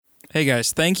Hey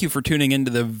guys, thank you for tuning into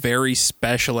the very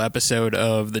special episode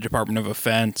of the Department of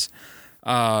Offense.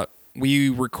 We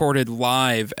recorded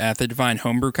live at the DeVine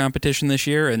Homebrew Competition this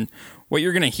year, and what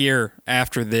you're going to hear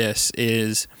after this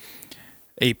is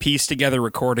a pieced together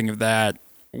recording of that.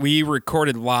 We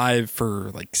recorded live for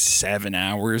like 7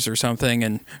 hours or something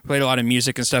and played a lot of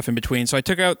music and stuff in between. So I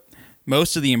took out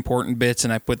most of the important bits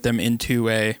and I put them into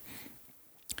a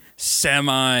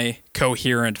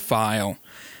semi-coherent file.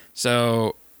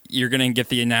 So you're going to get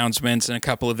the announcements and a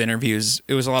couple of interviews.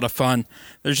 It was a lot of fun.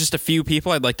 There's just a few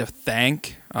people I'd like to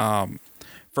thank.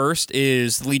 First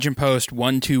is Legion Post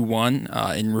 121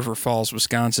 in River Falls,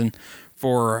 Wisconsin,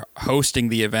 for hosting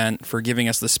the event, for giving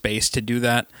us the space to do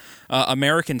that.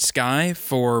 American Sky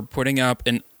for putting up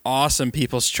an awesome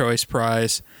People's Choice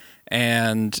Prize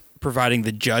and providing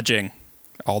the judging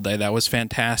all day. That was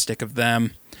fantastic of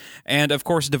them. And, of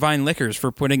course, DeVine Liquors for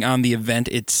putting on the event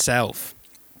itself.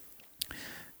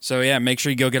 So, yeah, make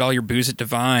sure you go get all your booze at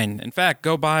DeVine. In fact,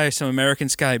 go buy some American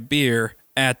Sky beer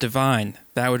at DeVine.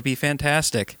 That would be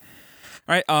fantastic.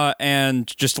 All right, and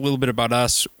just a little bit about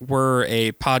us. We're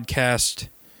a podcast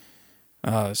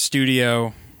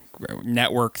studio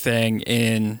network thing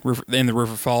in the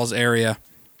River Falls area.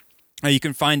 You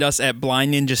can find us at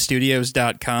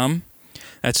blindninjastudios.com.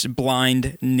 That's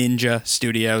Blind Ninja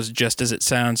Studios, just as it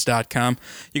sounds.com.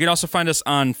 You can also find us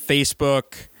on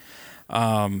Facebook,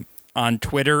 on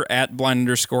Twitter at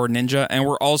blind_ninja, and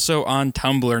we're also on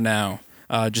Tumblr now,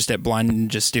 just at Blind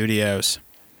Ninja Studios.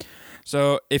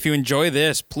 So if you enjoy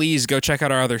this, please go check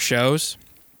out our other shows.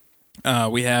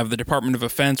 We have the Department of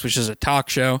Offense, which is a talk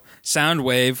show,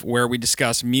 Soundwave, where we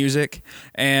discuss music,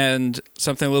 and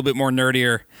something a little bit more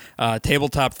nerdier,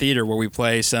 Tabletop Theater, where we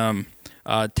play some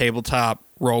tabletop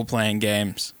role-playing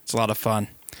games. It's a lot of fun.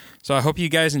 So I hope you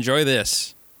guys enjoy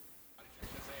this.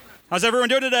 How's everyone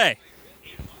doing today?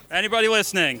 Anybody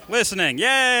listening? Listening.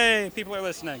 Yay! People are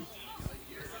listening.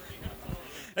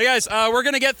 Hey guys, we're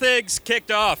going to get things kicked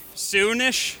off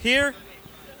soonish here.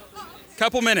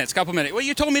 Couple minutes. Well,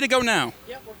 you told me to go now.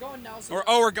 Yeah, we're going now.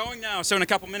 We're going now, so in a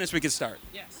couple minutes we can start.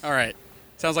 Yes. All right.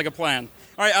 Sounds like a plan.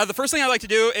 All right, the first thing I'd like to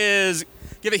do is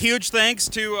give a huge thanks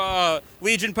to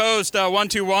Legion Post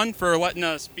 121 for letting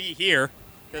us be here,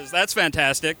 because that's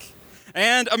fantastic.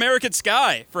 And American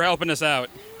Sky for helping us out.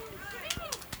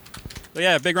 So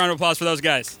yeah, big round of applause for those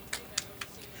guys.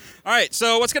 All right,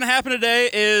 so what's going to happen today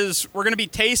is we're going to be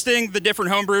tasting the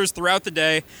different homebrews throughout the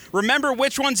day. Remember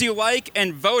which ones you like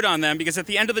and vote on them, because at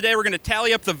the end of the day, we're going to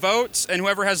tally up the votes, and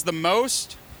whoever has the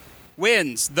most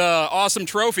wins the awesome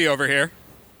trophy over here.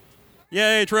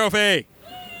 Yay, trophy!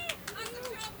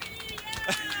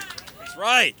 That's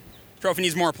right. Trophy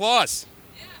needs more applause.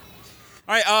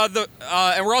 All right,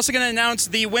 and we're also going to announce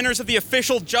the winners of the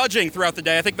official judging throughout the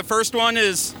day. I think the first one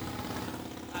is...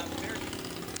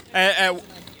 we're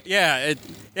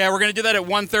going to do that at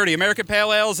 1:30. American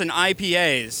Pale Ales and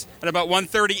IPAs at about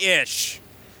 1:30-ish.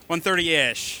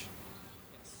 1:30-ish.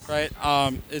 Right?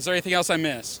 Is there anything else I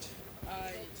missed?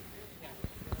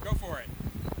 Go for it.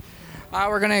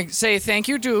 We're going to say thank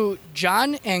you to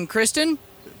John and Kristen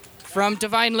from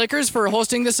DeVine Liquors for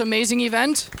hosting this amazing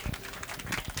event.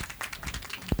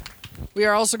 We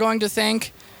are also going to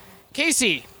thank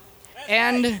Casey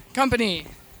and company.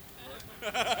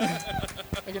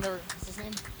 What's his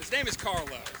name? His name is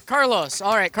Carlos. Carlos.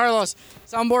 All right, Carlos,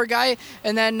 soundboard guy.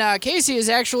 And then Casey is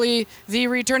actually the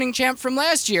returning champ from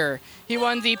last year. He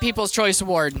won the People's Choice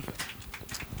Award.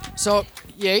 So,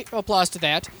 yay, applause to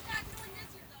that.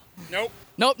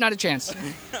 Nope, not a chance.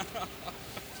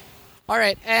 All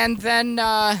right, and then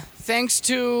thanks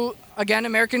to, again,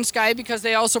 American Sky, because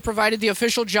they also provided the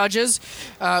official judges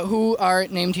who are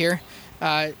named here.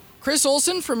 Chris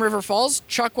Olson from River Falls,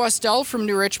 Chuck Westell from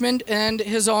New Richmond, and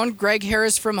his own Greg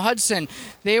Harris from Hudson.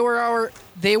 They were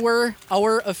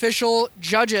our official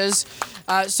judges,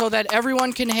 so that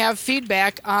everyone can have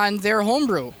feedback on their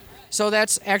homebrew. So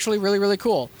that's actually really, really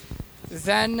cool.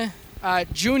 Then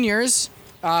juniors,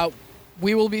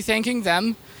 we will be thanking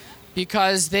them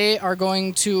because they are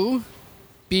going to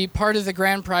be part of the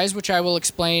grand prize, which I will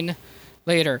explain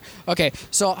later. Okay,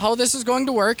 so how this is going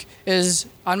to work is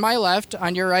on my left,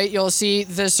 on your right, you'll see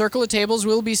the circle of tables.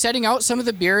 We'll be setting out some of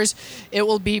the beers. It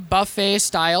will be buffet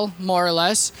style, more or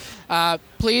less.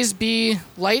 Please be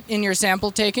light in your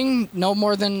sample taking, no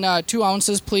more than 2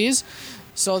 ounces, please,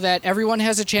 so that everyone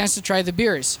has a chance to try the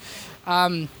beers.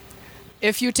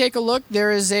 If you take a look,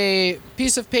 there is a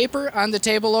piece of paper on the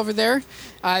table over there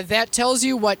that tells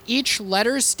you what each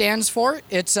letter stands for.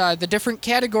 It's the different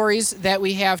categories that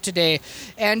we have today,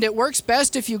 and it works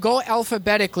best if you go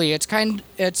alphabetically. It's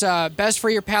best for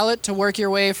your palate to work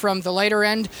your way from the lighter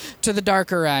end to the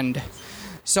darker end.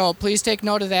 So please take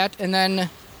note of that. And then,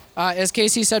 as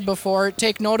Casey said before,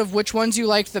 take note of which ones you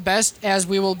liked the best, as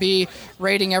we will be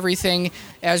rating everything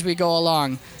as we go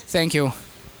along. Thank you.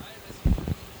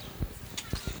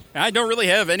 I don't really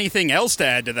have anything else to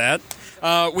add to that.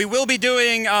 We will be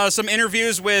doing some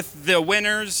interviews with the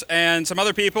winners and some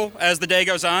other people as the day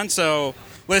goes on, so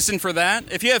listen for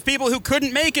that. If you have people who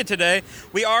couldn't make it today,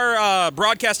 we are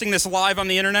broadcasting this live on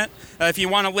the internet. If you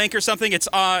want a link or something, it's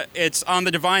on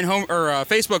the DeVine home or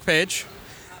Facebook page,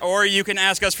 or you can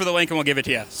ask us for the link and we'll give it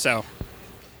to you. So,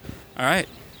 all right,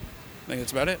 I think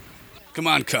that's about it. Come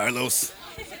on, Carlos.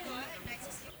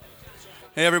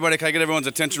 Hey, everybody, can I get everyone's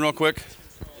attention real quick?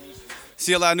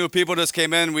 See, a lot of new people just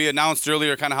came in. We announced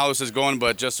earlier kind of how this is going,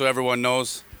 but just so everyone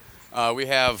knows,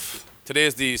 today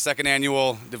is the second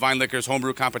annual DeVine Liquors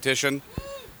Homebrew Competition.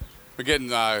 We're getting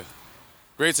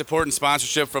great support and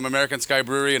sponsorship from American Sky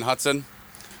Brewery in Hudson.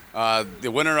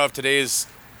 The winner of today's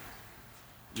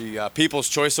People's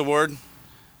Choice Award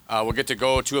will get to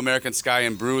go to American Sky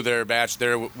and brew their batch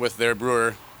there with their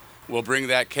brewer. We'll bring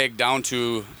that keg down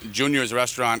to Junior's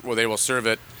restaurant where they will serve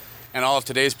it. And all of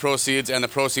today's proceeds and the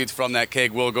proceeds from that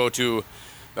keg will go to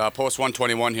Post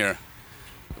 121 here,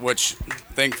 which,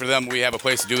 thank for them, we have a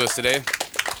place to do this today.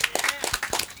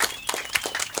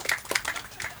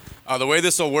 The way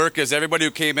this will work is everybody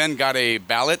who came in got a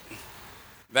ballot.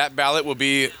 That ballot will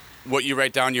be what you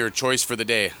write down your choice for the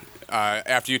day.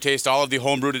 After you taste all of the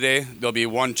homebrew today, there'll be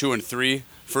 1, 2, and 3,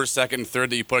 first, second, and third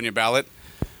that you put on your ballot.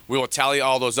 We will tally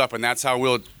all those up, and that's how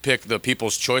we'll pick the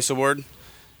People's Choice Award.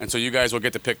 And so you guys will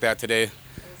get to pick that today.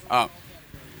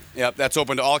 Yep, that's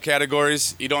open to all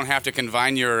categories. You don't have to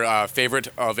confine your favorite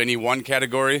of any one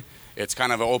category. It's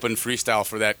kind of an open freestyle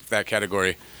for that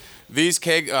category. These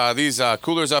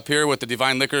coolers up here with the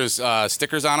DeVine Liquors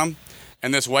stickers on them,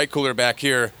 and this white cooler back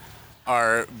here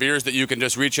are beers that you can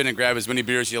just reach in and grab as many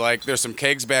beers you like. There's some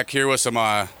kegs back here with some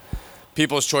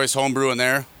People's Choice homebrew in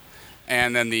there.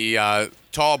 And then the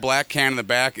tall black can in the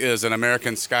back is an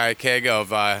American Sky keg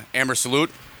of Amber Salute.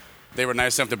 They were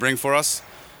nice enough to bring for us.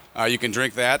 You can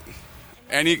drink that.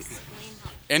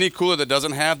 Any cooler that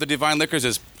doesn't have the DeVine Liquors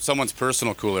is someone's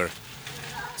personal cooler.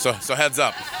 So heads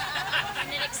up.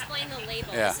 And then explain the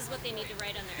label. Yeah. This is what they need to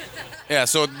write on their label. Yeah,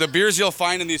 so the beers you'll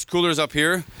find in these coolers up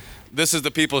here, this is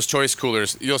the People's Choice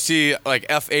coolers. You'll see like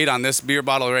F8 on this beer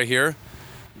bottle right here.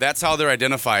 That's how they're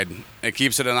identified. It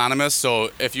keeps it anonymous.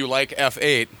 So if you like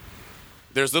F8,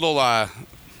 there's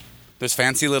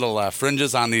fancy little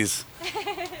fringes on these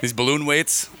balloon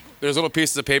weights. There's little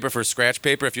pieces of paper for scratch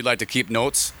paper if you'd like to keep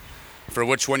notes for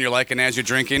which one you're liking as you're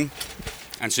drinking.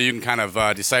 And so you can kind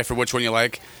of decipher which one you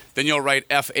like. Then you'll write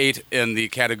F8 in the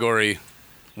category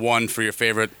 1 for your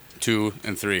favorite, 2,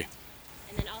 and 3.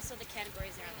 And then also the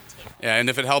categories are on the table. Yeah, and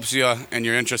if it helps you and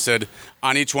you're interested,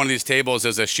 on each one of these tables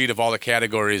is a sheet of all the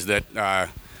categories that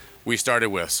we started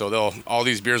with. So all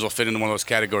these beers will fit into one of those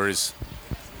categories.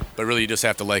 But really, you just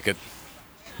have to like it.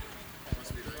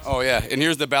 Oh, yeah. And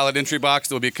here's the ballot entry box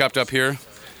that will be kept up here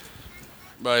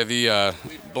by the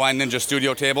Blind Ninja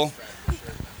studio table,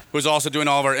 who's also doing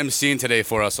all of our emceeing today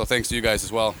for us. So thanks to you guys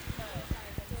as well.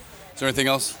 Is there anything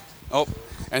else? Oh,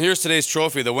 and here's today's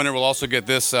trophy. The winner will also get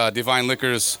this DeVine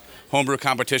Liquors Homebrew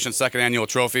Competition second annual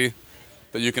trophy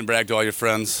that you can brag to all your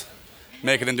friends.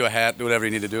 Make it into a hat. Do whatever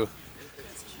you need to do.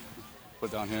 Put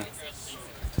it down here.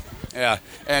 Yeah,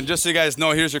 and just so you guys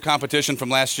know, here's your competition from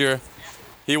last year.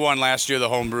 He won last year the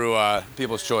homebrew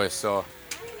People's Choice. So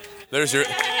there's your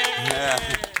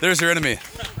enemy.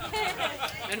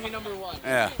 Enemy number 1.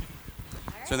 Yeah. Is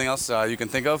there anything else you can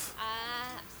think of?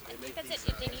 I think that's it.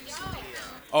 If they need to go.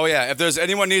 Oh yeah, if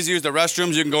anyone needs to use the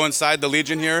restrooms, you can go inside the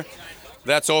Legion here.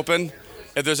 That's open.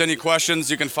 If there's any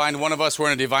questions, you can find one of us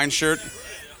wearing a DeVine shirt.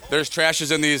 There's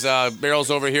trashes in these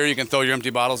barrels over here. You can throw your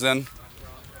empty bottles in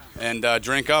and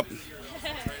drink up.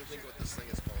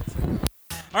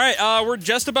 All right, we're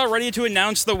just about ready to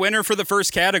announce the winner for the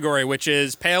first category, which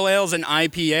is Pale Ales and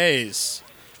IPAs.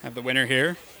 I have the winner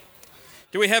here.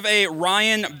 Do we have a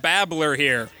Ryan Babbler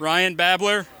here? Ryan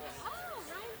Babbler? Oh,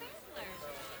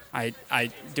 Ryan Babbler.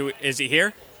 I do. Is he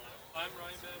here? I'm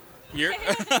Ryan Babbler. You're.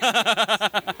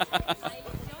 I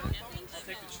don't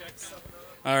think so.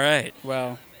 All right.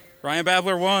 Well, Ryan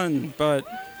Babbler won, but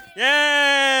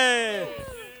yay!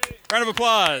 Round of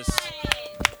applause.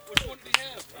 Which one do you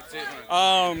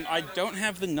have? I don't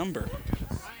have the number.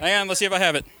 Hang on, let's see if I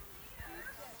have it.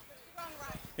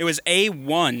 It was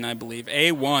A1, I believe.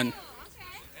 A1.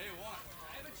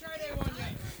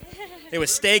 It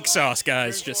was steak sauce,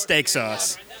 guys. Just steak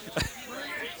sauce.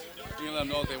 You can let them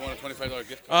know if they want a $25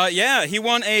 gift card. Yeah, he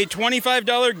won a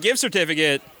 $25 gift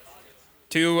certificate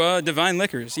to DeVine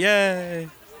Liquors. Yay!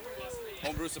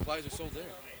 Homebrew supplies are sold there.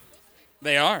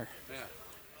 They are. Yeah.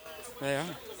 They are.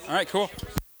 All right, cool.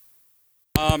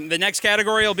 The next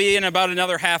category will be in about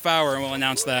another half hour, and we'll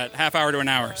announce that. Half hour to an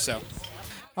hour, so.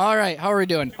 All right, how are we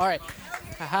doing? All right.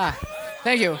 Haha.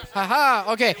 Thank you.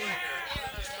 Haha. Okay.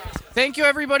 Thank you,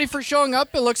 everybody, for showing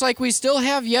up. It looks like we still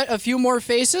have yet a few more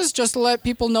faces, just to let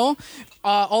people know.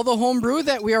 All the homebrew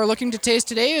that we are looking to taste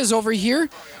today is over here.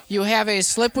 You have a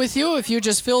slip with you. If you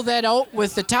just fill that out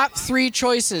with the top 3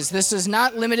 choices. This is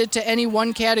not limited to any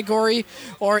one category,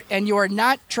 and you are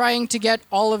not trying to get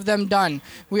all of them done.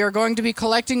 We are going to be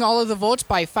collecting all of the votes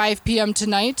by 5 p.m.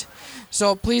 tonight.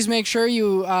 So please make sure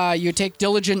you take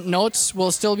diligent notes.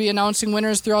 We'll still be announcing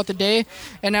winners throughout the day.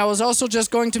 And I was also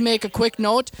just going to make a quick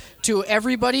note to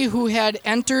everybody who had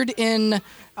entered in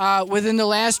within the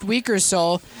last week or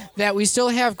so that we still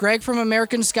have Greg from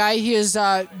American Sky. He is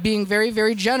being very,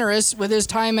 very generous with his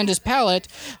time and his palate.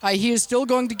 He is still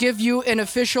going to give you an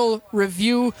official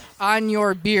review on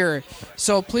your beer.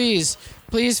 So please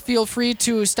feel free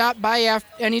to stop by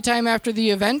anytime after the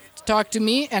event. Talk to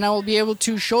me, and I will be able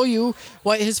to show you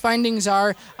what his findings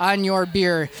are on your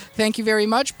beer. Thank you very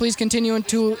much. Please continue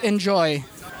to enjoy.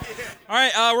 All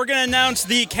right, we're going to announce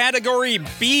the Category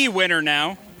B winner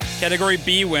now. Category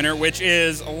B winner, which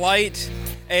is light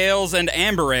ales and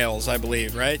amber ales, I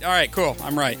believe, right? All right, cool.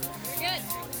 I'm right. You're good.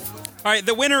 All right,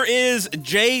 the winner is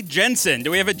Jay Jensen.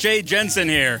 Do we have a Jay Jensen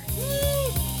here?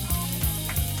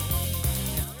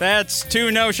 That's 2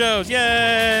 no-shows.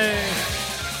 Yay!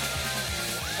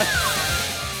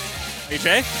 Are you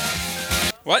Jay?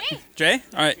 What? Jay?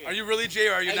 All right. Are you really Jay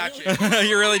or are you not Jay?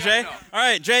 You're really Jay? All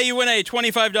right, Jay, you win a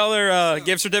 $25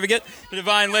 gift certificate to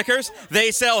DeVine Liquors.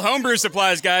 They sell homebrew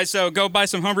supplies, guys, so go buy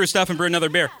some homebrew stuff and brew another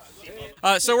beer.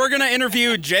 So we're going to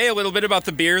interview Jay a little bit about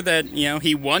the beer that,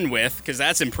 he won with, because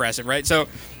that's impressive, right? So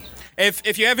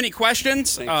if you have any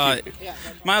questions,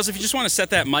 Miles, if you just want to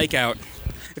set that mic out.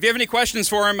 If you have any questions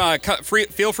for him,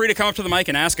 feel free to come up to the mic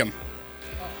and ask him.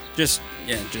 Just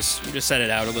set it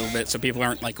out a little bit so people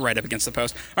aren't like right up against the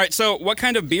post. All right, so what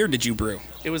kind of beer did you brew?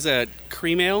 It was a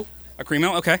cream ale. A cream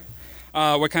ale? Okay.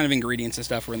 What kind of ingredients and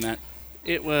stuff were in that?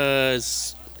 It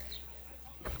wasn't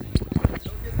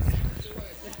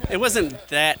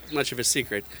that much of a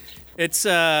secret. It's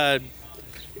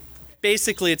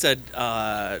basically it's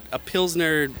a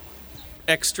Pilsner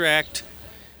extract,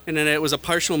 and then it was a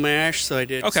partial mash, so I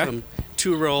did some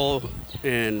 2-roll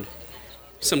and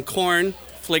some corn,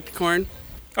 flaked corn.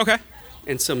 Okay.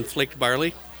 And some flaked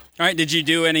barley. All right. Did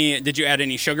you add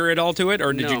any sugar at all to it,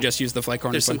 or did you just use the flaked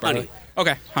corn? There's and some flaked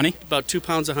barley? Okay, honey. About 2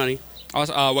 pounds of honey.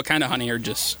 Also, what kind of honey, or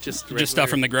just regular, stuff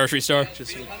from the grocery store?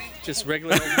 Just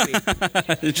regular old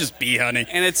honey. Just bee honey.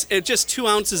 And it's just 2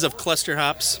 ounces of cluster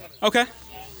hops. Okay.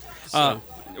 So.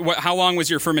 How long was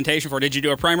your fermentation for? Did you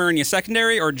do a primary and a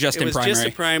secondary, or just in primary? It was just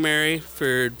a primary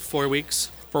for 4 weeks.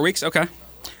 4 weeks? Okay.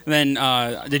 And then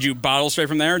did you bottle straight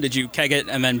from there, or did you keg it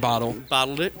and then bottle?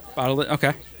 Bottled it. Bottled it?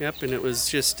 Okay. Yep, and it was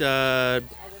just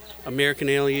American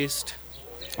ale yeast.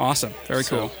 Awesome. Very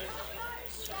cool.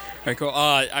 Very cool.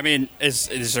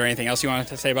 Is there anything else you wanted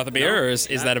to say about the beer, or is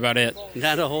that about it?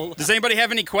 Not a whole lot. Does anybody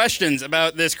have any questions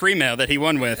about this cream ale that he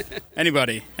won with?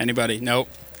 Anybody? Nope.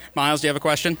 Miles, do you have a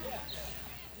question?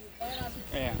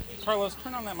 Yeah. Carlos,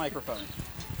 turn on that microphone.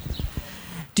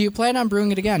 Do you plan on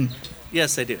brewing it again?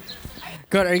 Yes, I do.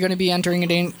 Good. Are you going to be entering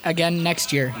it in again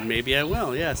next year? Maybe I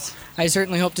will, yes. I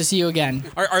certainly hope to see you again.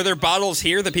 Are there bottles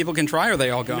here that people can try, or are they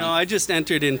all gone? No, I just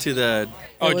entered into the...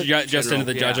 just into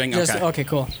the judging? Yeah. Okay. Okay,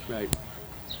 cool. Right.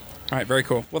 All right, very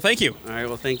cool. Well, thank you. All right,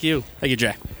 well, thank you. Thank you,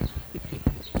 Jay.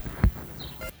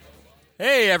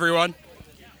 Hey, everyone.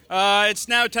 It's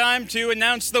now time to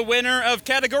announce the winner of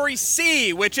Category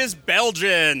C, which is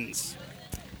Belgians.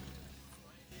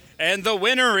 And the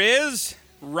winner is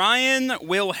Ryan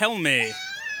Wilhelmi.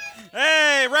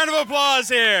 Hey, round of applause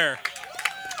here.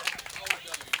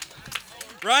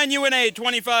 Ryan, you win a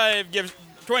 $25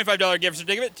 gift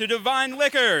certificate to DeVine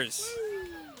Liquors.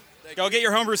 Go get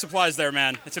your homebrew supplies there,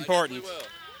 man. It's important.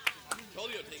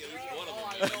 Told you I'd take at least one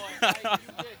of them.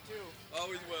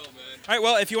 Always will, man. All right,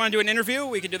 well, if you want to do an interview,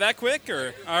 we can do that quick,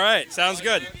 or... All right, sounds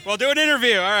good. We'll do an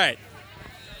interview, all right.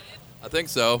 I think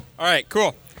so. All right,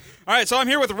 cool. All right, so I'm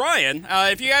here with Ryan.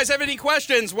 If you guys have any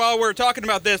questions while we're talking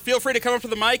about this, feel free to come up to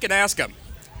the mic and ask them.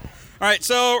 All right,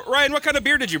 so, Ryan, what kind of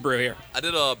beer did you brew here? I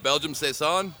did a Belgium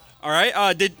Saison. All right,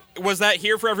 was that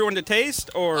here for everyone to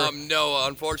taste, or...? No,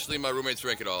 unfortunately, my roommates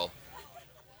drank it all.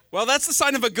 Well, that's the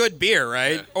sign of a good beer,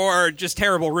 right? Yeah. Or just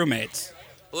terrible roommates.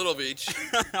 A little of each.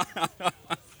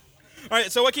 All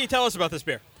right, so what can you tell us about this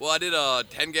beer? Well, I did a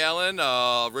 10-gallon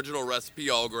original recipe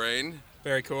all grain.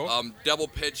 Very cool. Double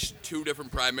pitched 2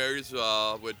 different primaries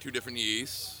with 2 different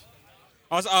yeasts.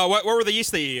 What were the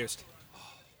yeast that you used?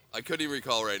 I couldn't even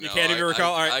recall right now. You can't even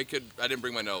recall? All right. I didn't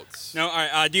bring my notes. No. All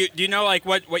right. Do you know like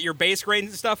what your base grades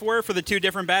and stuff were for the 2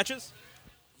 different batches?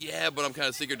 Yeah, but I'm kind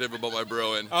of secretive about my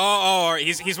brewing. Oh,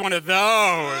 he's one of those.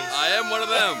 I am one of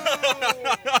them.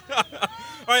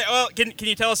 All right. Well, can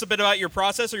you tell us a bit about your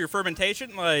process or your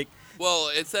fermentation? Like, Well,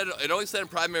 it only said in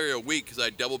primary a week because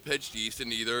I double pitched yeast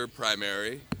in either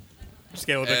primary, just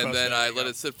get a little bit and closer. then I let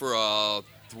it sit for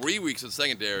 3 weeks in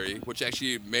secondary, which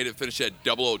actually made it finish at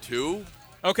 002.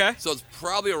 Okay. So it's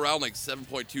probably around like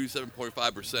 7.2,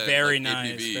 7.5%. Very like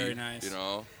nice. ABV, Very nice. You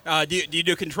know, Do you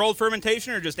do controlled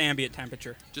fermentation or just ambient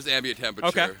temperature? just ambient temperature.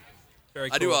 Okay.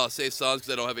 Very cool. I do saisons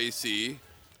because I don't have AC.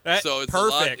 So it's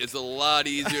perfect. It's a lot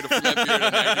easier to ferment beer in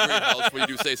a 90-degree house when you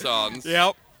do saisons.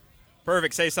 Yep.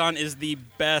 Perfect. Saison is the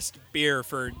best beer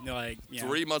for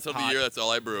 3 months of the hot. year, that's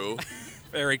all I brew.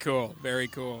 Very cool. Very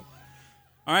cool.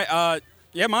 All right.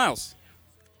 Yeah, Miles.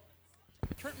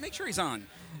 Make sure he's on.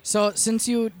 So, since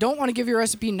you don't want to give your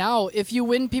recipe now, if you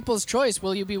win People's Choice,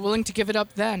 will you be willing to give it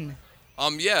up then?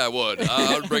 Yeah, I would.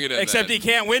 I would bring it in. Except then. he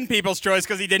can't win People's Choice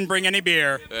because he didn't bring any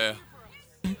beer. Yeah.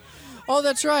 Oh,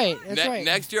 that's right. That's right.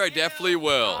 Next year, I definitely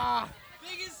will.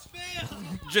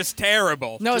 Just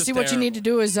terrible. No, Just see, what you need to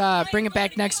do is bring it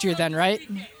back next year then, right?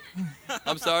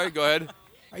 I'm sorry, go ahead.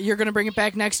 You're going to bring it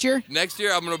back next year? Next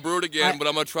year, I'm going to brew it again, but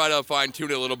I'm going to try to fine-tune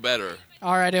it a little better.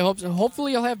 All right, I hope so.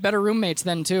 Hopefully you'll have better roommates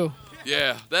then, too.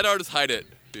 Yeah, that artist hide it,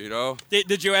 you know?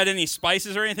 Did you add any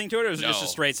spices or anything to it, or was it just No. a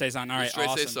straight Saison? All right, Straight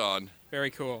awesome. saison.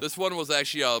 Very cool. This one was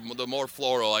actually the more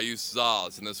floral. I used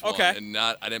Zaz in this one, Okay. and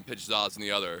I didn't pitch Zaz in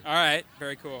the other. All right,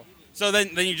 very cool. So then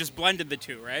you just blended the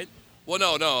two, right? Well,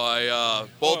 no,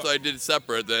 I did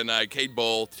separate. Then I caved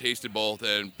both, tasted both,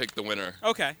 and picked the winner.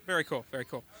 Okay, very cool, very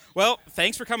cool. Well,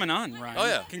 thanks for coming on, Ryan. Oh,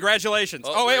 yeah. Congratulations.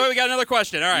 Oh, Oh, wait, wait. we got another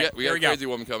question. All right, We here got we a go. crazy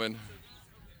woman coming.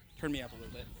 Turn me up a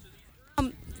little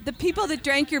bit. The people that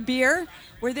drank your beer,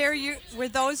 were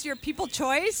those your people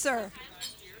choice, or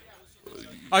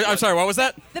I'm sorry, what was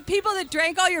that? the people that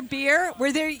drank all your beer,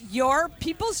 were they your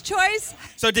people's choice?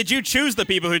 So did you choose the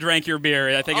people who drank your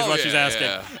beer, I think is Oh, what yeah, she's asking.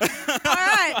 yeah. All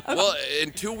right. Well,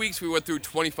 in 2 weeks, we went through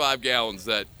 25 gallons.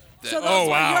 So those Oh,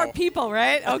 wow. were your people,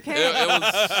 right? Okay.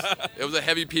 It was a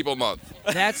heavy people month.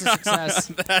 That's a success.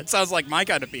 That sounds like my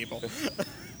kind of people.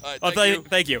 All right, Well,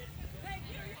 thank you.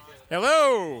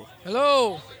 Hello.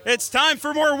 Hello. It's time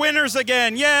for more winners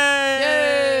again. Yay!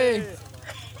 Yay.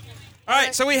 All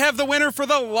right, so we have the winner for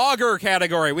the lager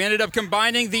category. We ended up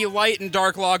combining the light and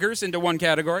dark lagers into one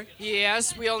category.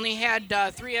 Yes, we only had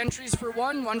 3 entries for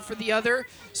one for the other.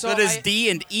 So That is D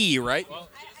and E, right?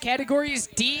 Categories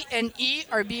D and E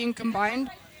are being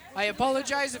combined. I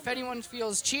apologize if anyone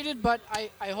feels cheated, but I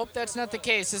hope that's not the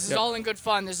case. This is Yep. all in good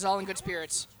fun. This is all in good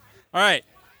spirits. All right,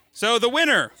 so the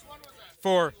winner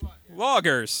for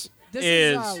lagers This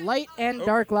is... is light and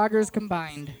dark lagers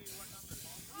combined.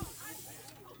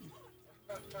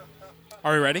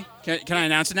 Are we ready? Can I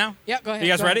announce it now? Yeah, go ahead.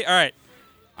 You guys go ready? ahead. All right.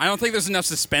 I don't think there's enough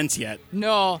suspense yet.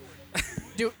 No.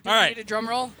 Do All we right. need a drum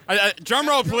roll? Drum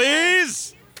roll,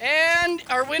 please. And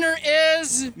our winner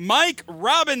is... Mike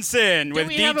Robinson Do with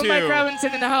we D2. have a Mike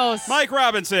Robinson in the house? Mike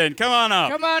Robinson, come on up.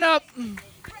 Come on up.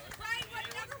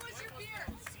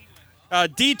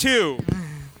 D2.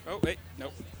 Oh, wait,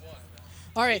 nope.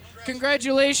 All right.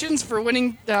 Congratulations for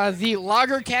winning the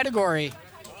lager category.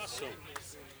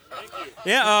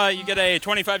 Yeah, you get a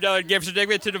 $25 gift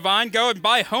certificate to DeVine. Go and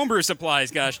buy homebrew supplies,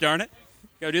 gosh darn it.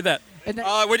 Go do that. And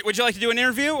then- Would you like to do an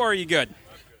interview, or are you good?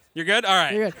 You're good? All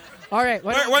right. You're good. All right.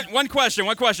 All right, one question.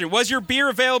 Was your beer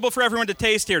available for everyone to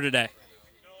taste here today?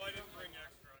 No, I didn't bring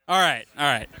extra. All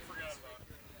right.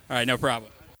 All right, no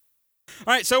problem.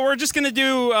 All right, so we're just going to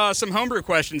do some homebrew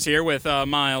questions here with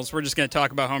Miles. We're just going to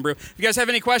talk about homebrew. If you guys have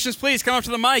any questions, please come up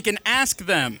to the mic and ask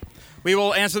them. We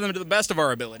will answer them to the best of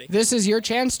our ability. This is your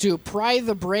chance to pry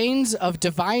the brains of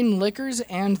DeVine Liquors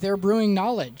and their brewing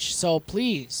knowledge. So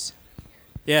please.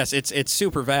 Yes, it's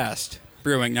super vast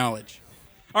brewing knowledge.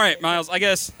 All right, Miles, I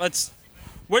guess let's...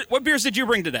 What beers did you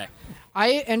bring today?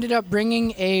 I ended up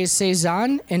bringing a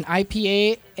Saison, an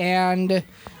IPA, and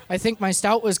I think my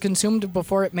stout was consumed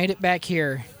before it made it back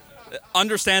here.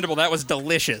 Understandable. That was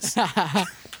delicious.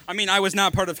 I mean, I was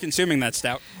not part of consuming that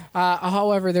stout.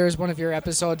 However, there's one of your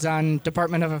episodes on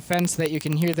Department of Offense that you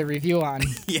can hear the review on.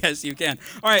 Yes, you can.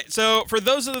 All right, so for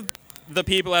those of the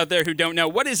people out there who don't know,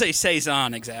 what is a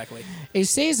Saison exactly? A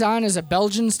Saison is a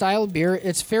Belgian-style beer.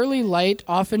 It's fairly light,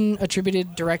 often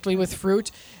attributed directly with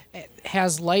fruit. It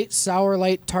has light, sour,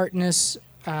 light tartness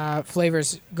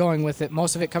flavors going with it,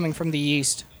 most of it coming from the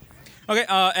yeast. Okay,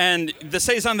 and the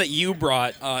Saison that you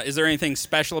brought, is there anything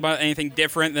special about it? Anything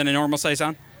different than a normal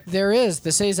Saison? There is.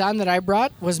 The Saison that I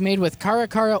brought was made with Cara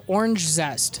Cara orange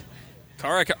zest.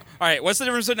 All right, what's the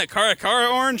difference between a Cara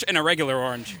orange and a regular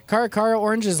orange? Cara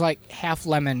orange is like half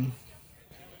lemon.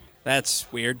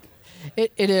 That's weird.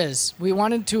 It is. We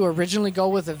wanted to originally go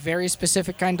with a very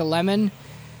specific kind of lemon.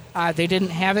 They didn't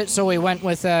have it, so we went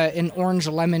with an orange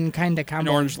lemon kind of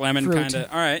combo. An orange lemon fruit. kind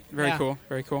of. All right, very cool,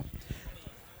 very cool.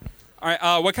 All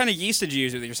right, what kind of yeast did you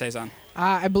use with your saison?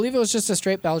 I believe it was just a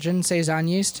straight Belgian saison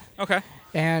yeast. Okay.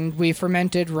 And we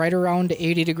fermented right around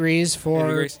 80 degrees for 80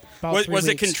 degrees. about 3 Was it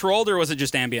weeks. controlled or was it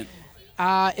just ambient?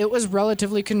 It was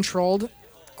relatively controlled,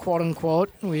 quote unquote.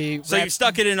 So you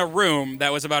stuck it in a room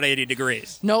that was about 80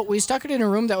 degrees. No, we stuck it in a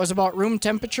room that was about room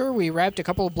temperature. We wrapped a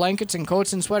couple of blankets and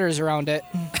coats and sweaters around it.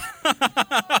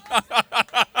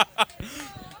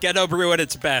 Ghetto brew at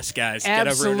its best, guys. Ghetto brew at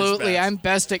its Absolutely. best. I'm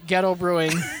best at ghetto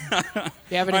brewing. If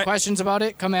you have any questions about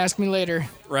it, come ask me later.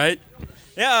 Right?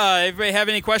 Yeah, if you have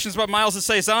any questions about Miles'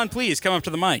 Saison, please come up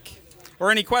to the mic. Or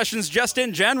any questions just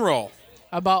in general.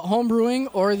 About home brewing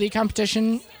or the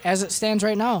competition as it stands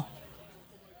right now.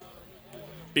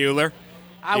 Bueller.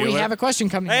 We have a question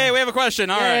coming. Hey, we have a question.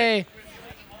 All right. Yay.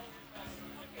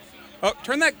 Oh,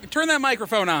 turn that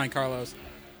microphone on, Carlos.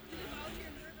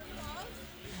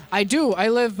 I do. I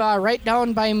live right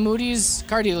down by Moody's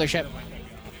car dealership.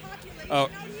 Oh.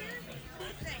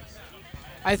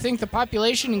 I think the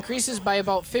population increases by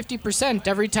about 50%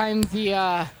 every time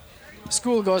the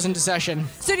school goes into session.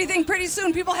 So do you think pretty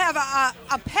soon people have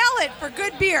a palate for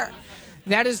good beer?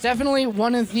 That is definitely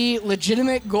one of the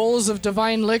legitimate goals of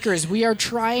DeVine Liquors. We are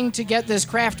trying to get this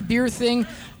craft beer thing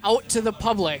out to the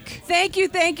public. Thank you,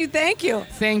 thank you, thank you.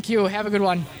 Thank you. Have a good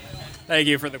one. Thank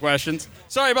you for the questions.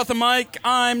 Sorry about the mic.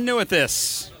 I'm new at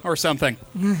this. Or something.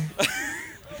 All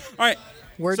right.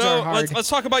 Words so are hard. let's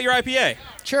talk about your IPA.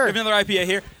 Sure. We have another IPA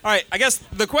here. All right. I guess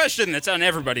the question that's on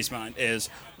everybody's mind is,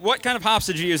 what kind of hops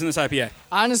did you use in this IPA?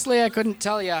 Honestly, I couldn't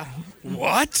tell you.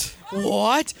 What?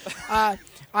 What?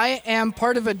 I am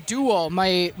part of a duo.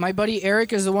 My buddy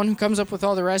Eric is the one who comes up with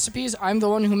all the recipes. I'm the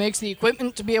one who makes the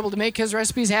equipment to be able to make his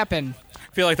recipes happen.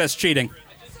 I feel like that's cheating.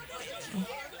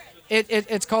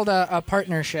 It's called a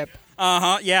partnership.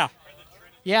 Uh-huh, yeah.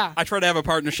 Yeah. I tried to have a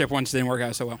partnership once, it didn't work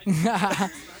out so well.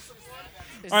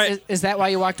 All right. Is that why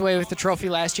you walked away with the trophy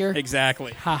last year?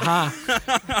 Exactly. Haha.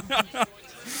 All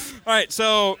right,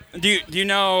 so do you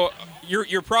know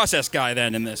you're process guy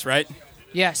then in this, right?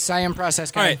 Yes, I am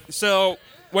process guy. All right, so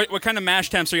what kind of mash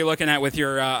temps are you looking at with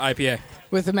your IPA?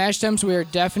 With the mash temps, we are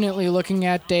definitely looking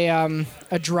at a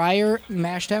drier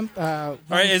mash temp. All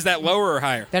right, is that lower or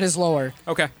higher? That is lower.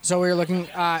 Okay. So we're looking,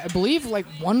 I believe, like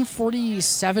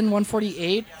 147,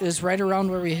 148 is right around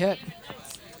where we hit.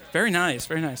 Very nice,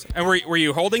 very nice. And were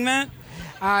you holding that?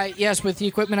 Yes, with the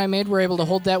equipment I made, we're able to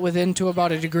hold that within to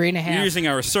about 1.5 degrees. You're using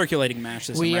our circulating mash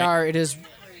system, We right? are. It is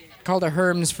called a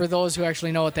Herms for those who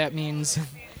actually know what that means.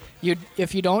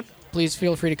 If you don't, please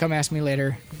feel free to come ask me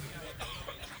later.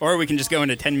 Or we can just go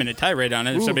into 10-minute tirade on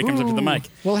it if somebody comes up to the mic.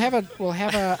 We'll have a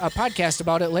podcast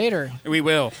about it later. We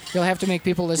will. You'll have to make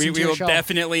people listen to We your will show.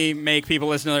 definitely make people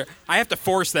listen to it. I have to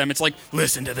force them. It's like,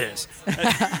 listen to this.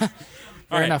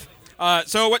 Fair enough.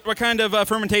 So what kind of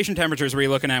fermentation temperatures were you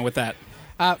looking at with that?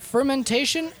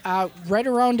 Fermentation, right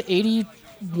around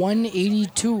 81,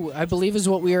 82, I believe is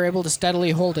what we were able to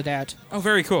steadily hold it at. Oh,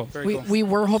 very cool. Very cool. We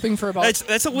were hoping for about...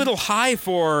 That's a little high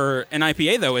for an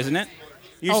IPA, though, isn't it?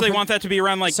 You usually want that to be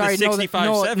around like the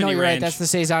 65, 70 no, you're range. right. That's the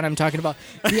Saison I'm talking about.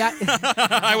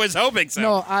 I was hoping so.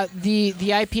 No, the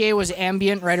IPA was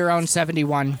ambient right around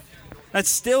 71.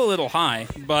 That's still a little high,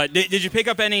 but did you pick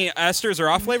up any esters or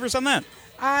off flavors on that?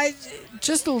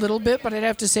 Just a little bit, but I'd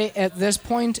have to say at this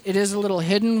point it is a little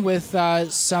hidden with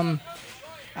some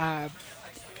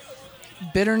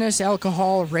bitterness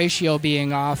alcohol ratio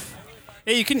being off.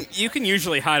 Yeah, you can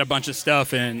usually hide a bunch of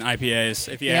stuff in IPAs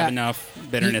if you have enough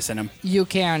bitterness in them. You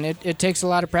can. It takes a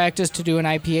lot of practice to do an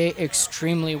IPA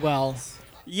extremely well.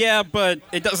 Yeah, but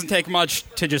it doesn't take much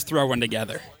to just throw one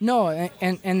together. No,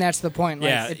 and that's the point.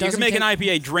 Yeah, you can make an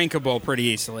IPA drinkable pretty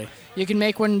easily. You can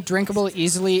make one drinkable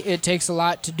easily. It takes a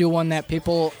lot to do one that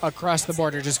people across the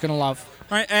board are just going to love.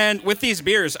 All right, and with these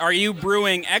beers, are you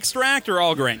brewing extract or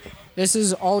all grain? This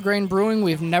is all grain brewing.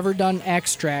 We've never done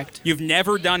extract. You've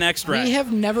never done extract? We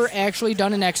have never actually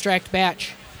done an extract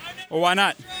batch. Well, why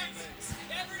not?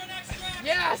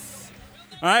 Yes!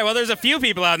 All right, well, there's a few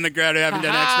people out in the crowd who haven't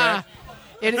done extract.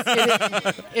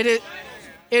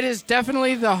 It is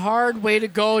definitely the hard way to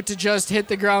go to just hit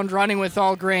the ground running with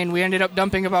all grain. We ended up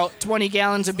dumping about 20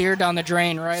 gallons of beer down the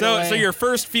drain right away. So your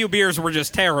first few beers were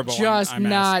just terrible. Just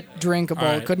not drinkable.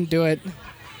 All right. Couldn't do it.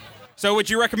 So would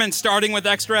you recommend starting with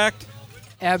extract?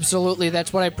 Absolutely.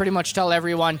 That's what I pretty much tell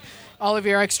everyone. all of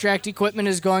your extract equipment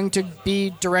is going to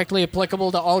be directly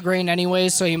applicable to all grain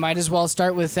anyways, so you might as well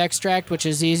start with extract, which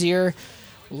is easier.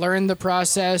 Learn the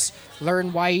process,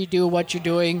 learn why you do what you're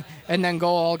doing, and then go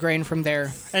all grain from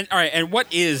there. And all right, and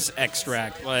what is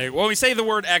extract? Like, when we say the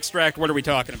word extract, what are we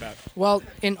talking about? Well,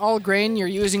 in all grain, you're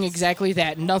using exactly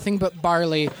that, nothing but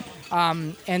barley,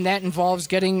 and that involves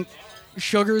getting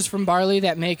sugars from barley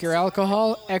that make your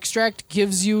alcohol. Extract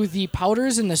gives you the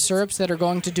powders and the syrups that are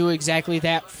going to do exactly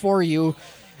that for you.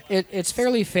 It's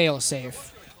fairly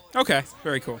fail-safe. Okay,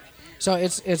 very cool. So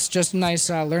it's just a nice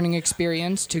learning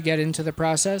experience to get into the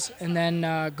process, and then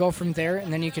go from there,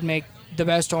 and then you can make the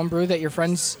best homebrew that your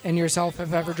friends and yourself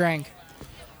have ever drank.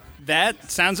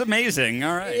 That sounds amazing.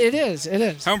 All right. It is.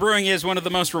 Homebrewing is one of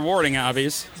the most rewarding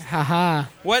hobbies. Haha.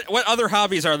 What other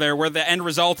hobbies are there where the end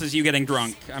result is you getting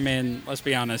drunk? I mean, let's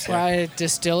be honest. Why,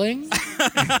 distilling?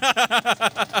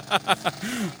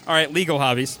 All right, legal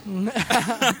hobbies.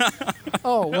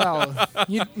 Oh, well,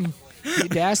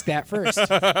 you'd ask that first. All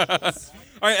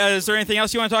right, is there anything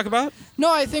else you want to talk about?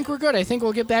 No, I think we're good. I think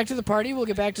we'll get back to the party, we'll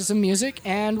get back to some music,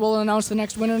 and we'll announce the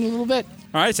next winner in a little bit.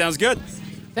 All right, sounds good.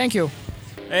 Thank you.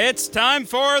 It's time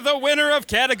for the winner of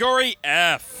Category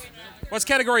F. What's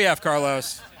Category F,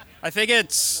 Carlos? I think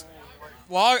it's...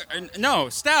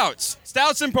 stouts.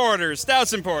 Stouts and porters.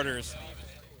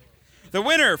 The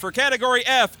winner for Category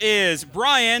F is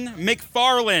Brian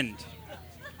McFarland.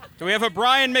 Do we have a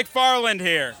Brian McFarland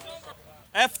here?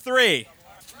 F3.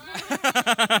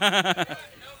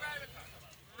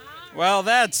 Well,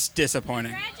 that's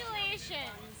disappointing.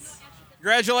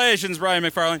 Congratulations, Brian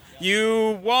McFarland.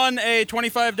 You won a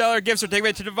 $25 gift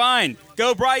certificate to DeVine.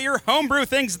 Go buy your homebrew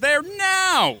things there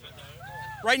now.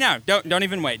 Right now. Don't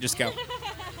even wait. Just go. All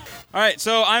right,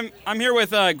 so I'm here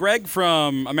with Greg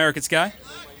from American Sky.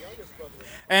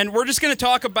 And we're just going to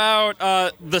talk about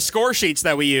the score sheets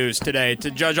that we use today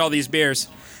to judge all these beers.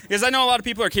 Because I know a lot of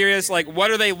people are curious, like, what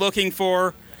are they looking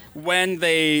for when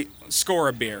they score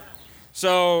a beer?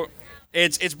 So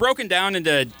it's broken down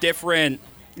into different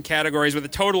categories with a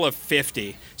total of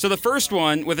 50. So the first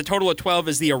one with a total of 12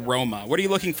 is the aroma. What are you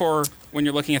looking for when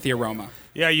you're looking at the aroma?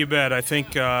 Yeah, you bet. I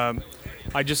think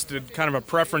I just did kind of a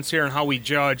preference here on how we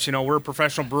judge. You know, we're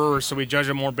professional brewers, so we judge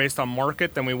it more based on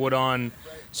market than we would on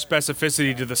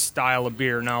specificity to the style of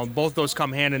beer. Now, both those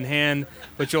come hand in hand,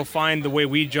 but you'll find the way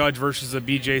we judge versus the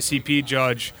BJCP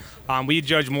judge, we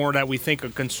judge more that we think a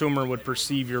consumer would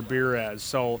perceive your beer as.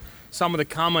 So some of the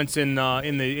comments in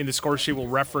the score sheet will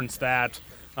reference that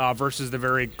versus the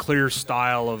very clear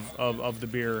style of the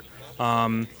beer.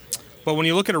 But when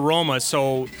you look at aromas,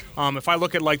 so if I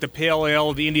look at like the Pale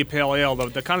Ale, the India Pale Ale,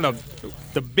 the kind of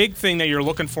the big thing that you're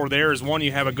looking for there is, one,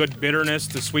 you have a good bitterness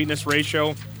to sweetness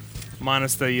ratio,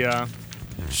 minus the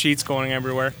sheets going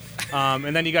everywhere,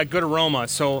 and then you got good aroma.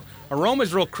 So aroma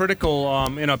is real critical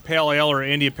in a Pale Ale or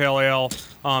India Pale Ale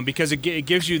because it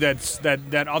gives you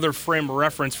that other frame of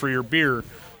reference for your beer.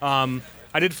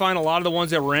 I did find a lot of the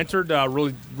ones that were entered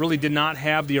really did not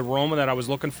have the aroma that I was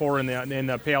looking for in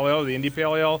the Pale Ale, the India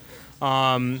Pale Ale.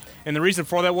 And the reason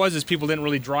for that is people didn't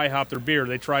really dry hop their beer.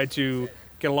 They tried to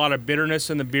get a lot of bitterness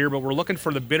in the beer, but we're looking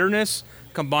for the bitterness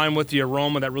combined with the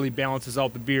aroma that really balances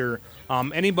out the beer.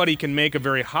 Anybody can make a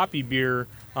very hoppy beer,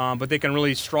 but they can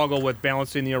really struggle with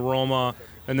balancing the aroma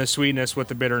and the sweetness with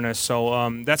the bitterness. So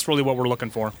that's really what we're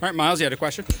looking for. All right, Miles, you had a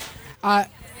question?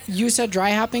 You said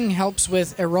dry hopping helps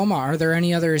with aroma. Are there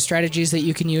any other strategies that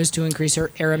you can use to increase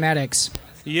aromatics?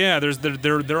 Yeah,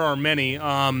 there are many,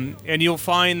 and you'll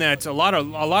find that a lot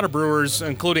of brewers,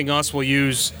 including us, will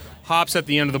use hops at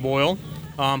the end of the boil.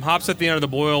 Hops at the end of the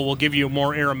boil will give you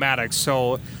more aromatics.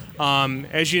 So,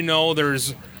 as you know,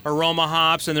 there's aroma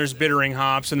hops and there's bittering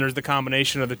hops, and there's the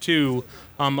combination of the two.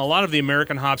 A lot of the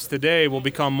American hops today will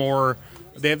become more.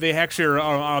 They actually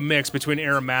are a mix between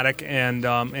aromatic and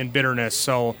bitterness.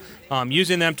 So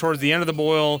using them towards the end of the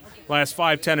boil, last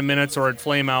 5-10 minutes, or at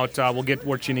flame out, will get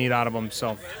what you need out of them.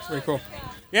 So very cool.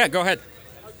 Yeah, go ahead.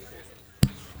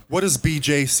 What is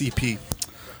BJCP?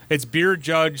 It's Beer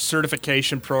Judge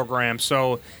Certification Program.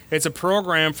 So it's a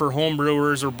program for home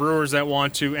brewers or brewers that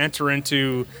want to enter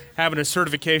into having a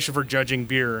certification for judging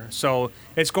beer. So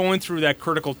it's going through that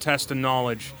critical test of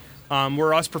knowledge.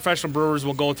 Where us professional brewers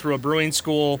will go through a brewing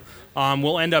school,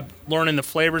 we'll end up learning the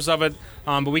flavors of it,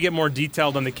 but we get more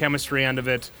detailed on the chemistry end of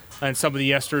it and some of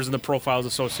the esters and the profiles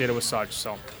associated with such.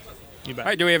 So, you bet. All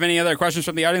right, do we have any other questions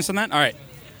from the audience on that? All right.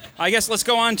 I guess let's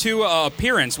go on to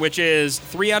appearance, which is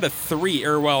 3 out of 3,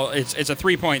 or well, it's a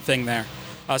 3-point thing there.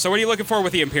 So what are you looking for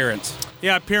with the appearance?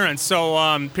 Yeah, appearance. So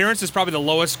appearance is probably the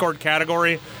lowest scored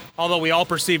category, although we all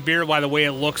perceive beer by the way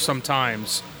it looks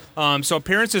sometimes. So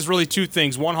appearance is really two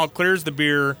things. One, how clear is the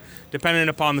beer? depending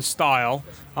upon the style.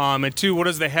 And 2, what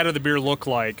does the head of the beer look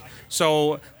like?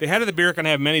 So the head of the beer can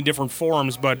have many different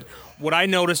forms, but what I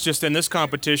noticed just in this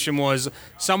competition was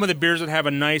some of the beers that have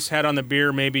a nice head on the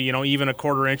beer, maybe even a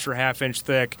 1/4 inch or 1/2 inch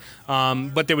thick,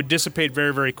 but they would dissipate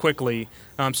very, very quickly.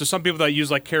 So some people that use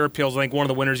like Carapils, I think one of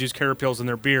the winners used Carapils in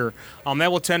their beer.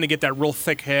 That will tend to get that real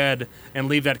thick head and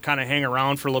leave that kind of hang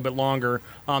around for a little bit longer.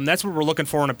 That's what we're looking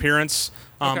for in appearance.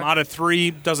 Out of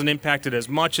 3, doesn't impact it as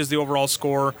much as the overall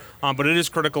score, but it is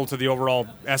critical to the overall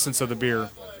essence of the beer.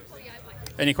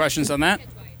 Any questions on that?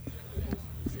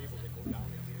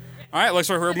 All right, looks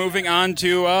like we're moving on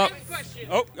to. All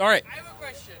right. I have a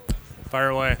question. Fire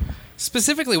away.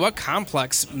 Specifically, what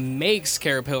complex makes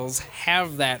Carapils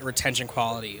have that retention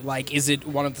quality? Like, is it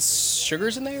one of the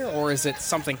sugars in there, or is it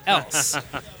something else?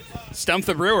 Stump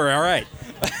the brewer. All right.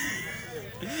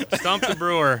 Stump the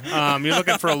brewer. You're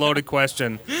looking for a loaded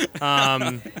question.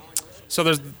 So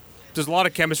there's a lot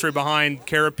of chemistry behind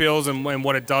Carapils and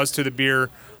what it does to the beer.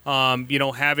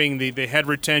 Having the head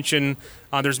retention.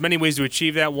 There's many ways to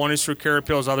achieve that. One is through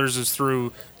Carapils, others is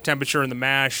through temperature in the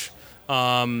mash.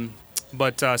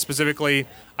 But specifically,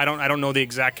 I don't know the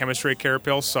exact chemistry of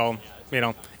Carapils, so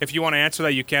if you want to answer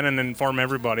that, you can and inform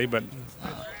everybody. But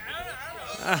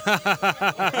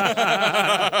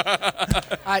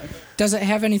does it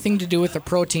have anything to do with the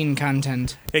protein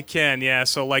content? It can, yeah.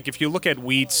 So like if you look at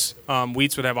wheats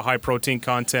would have a high protein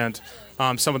content.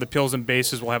 Some of the pills and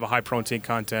bases will have a high protein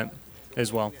content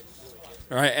as well.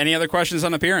 All right. Any other questions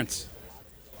on appearance?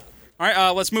 All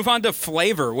right. Let's move on to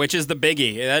flavor, which is the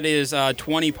biggie. That is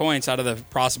 20 points out of the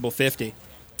possible 50.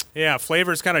 Yeah,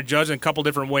 flavor is kind of judged in a couple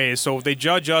different ways. So if they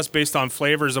judge us based on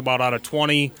flavors about out of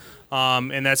 20,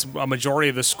 and that's a majority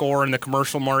of the score in the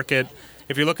commercial market.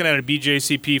 If you're looking at a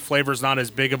BJCP, flavor is not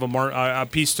as big of a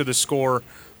piece to the score.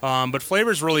 But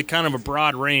flavor is really kind of a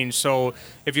broad range. So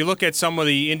if you look at some of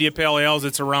the India Pale Ales,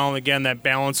 it's around, again, that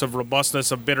balance of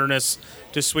robustness, of bitterness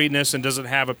to sweetness, and doesn't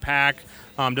have a pack,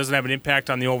 doesn't have an impact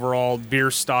on the overall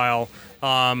beer style.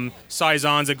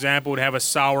 Saison's example would have a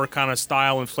sour kind of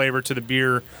style and flavor to the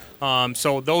beer.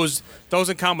 So those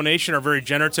in combination are very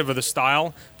generative of the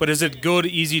style. But is it good,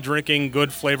 easy drinking,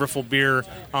 good, flavorful beer?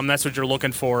 That's what you're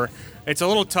looking for. It's a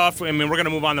little tough. I mean, we're going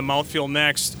to move on to mouthfeel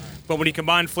next. But when you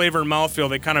combine flavor and mouthfeel,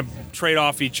 they kind of trade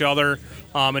off each other.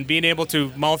 And being able to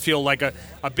mouthfeel like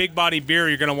a big body beer,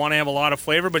 you're going to want to have a lot of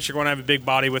flavor, but you're going to have a big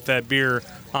body with that beer.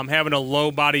 Having a low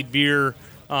bodied beer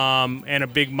and a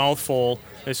big mouthful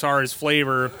as far as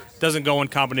flavor doesn't go in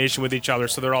combination with each other,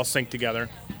 so they're all synced together.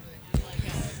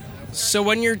 So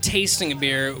when you're tasting a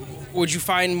beer, would you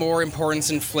find more importance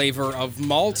in flavor of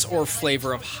malts or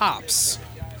flavor of hops?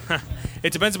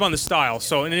 It depends upon the style.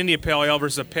 So an India Pale Ale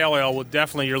versus a Pale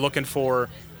Ale, you're looking for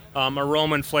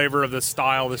aroma and flavor of the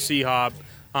style, the C hop,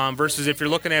 versus if you're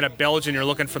looking at a Belgian, you're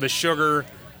looking for the sugar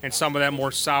and some of that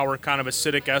more sour kind of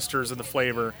acidic esters of the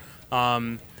flavor.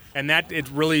 And that it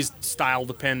really is style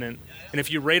dependent. And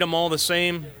if you rate them all the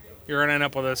same, you're going to end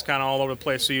up with this kind of all over the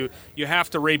place. So you have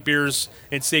to rate beers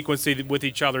in sequence with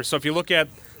each other. So if you look at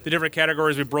the different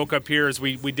categories we broke up here, is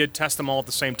we did test them all at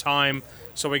the same time.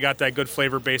 So we got that good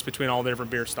flavor base between all the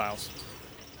different beer styles.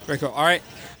 Very cool. All right.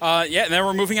 And then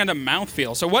we're moving on to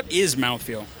mouthfeel. So what is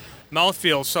mouthfeel?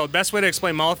 Mouthfeel. So the best way to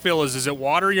explain mouthfeel is it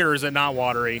watery or is it not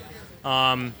watery?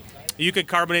 You could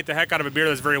carbonate the heck out of a beer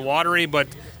that's very watery,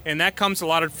 and that comes a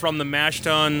lot from the mash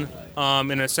tun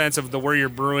in a sense of where you're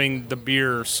brewing the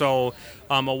beer. So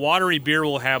a watery beer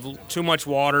will have too much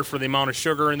water for the amount of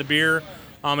sugar in the beer,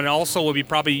 and it also will be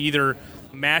probably either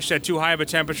mashed at too high of a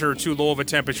temperature or too low of a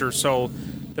temperature. So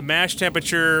the mash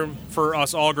temperature for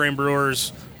us all grain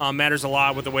brewers matters a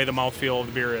lot with the way the mouthfeel of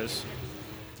the beer is.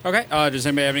 Okay. Does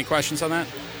anybody have any questions on that?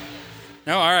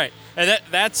 No? All right. And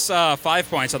that's 5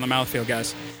 points on the mouthfeel,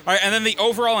 guys. All right, and then the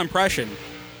overall impression.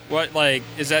 What,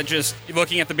 is that just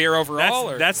looking at the beer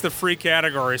overall? That's the free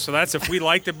category. So that's if we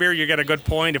like the beer, you get a good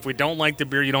point. If we don't like the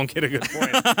beer, you don't get a good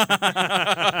point.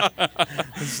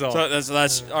 So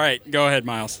that's all right. Go ahead,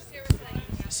 Miles.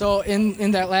 So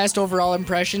in that last overall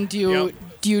impression, do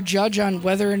you judge on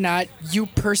whether or not you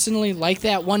personally like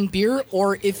that one beer,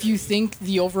 or if you think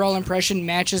the overall impression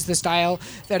matches the style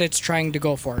that it's trying to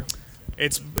go for?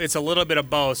 It's a little bit of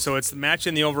both. So it's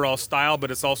matching the overall style,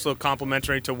 but it's also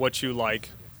complementary to what you like.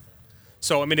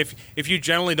 So, I mean, if you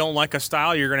generally don't like a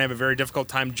style, you're going to have a very difficult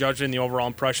time judging the overall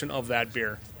impression of that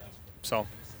beer. So, all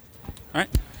right.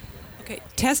 Okay,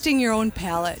 testing your own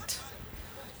palate.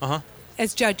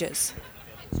 As judges,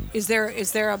 is there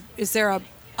a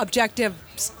objective,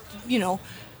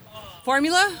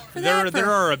 formula for that? There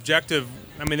are objective.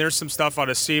 I mean, there's some stuff out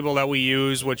of Siebel that we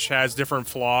use which has different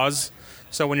flaws.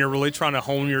 So when you're really trying to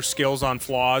hone your skills on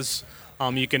flaws,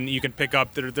 You can pick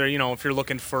up there. If you're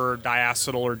looking for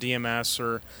diacetyl or DMS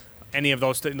or any of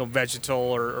those, vegetal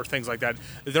or things like that,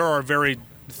 there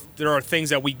are things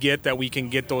that we can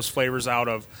get those flavors out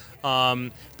of.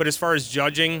 But as far as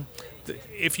judging,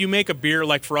 if you make a beer,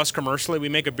 like for us commercially, we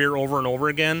make a beer over and over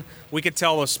again, we could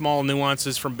tell the small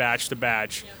nuances from batch to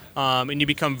batch. And you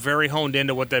become very honed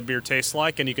into what that beer tastes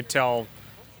like, and you can tell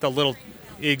the little...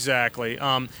 Exactly.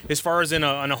 As far as in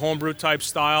a homebrew type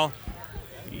style,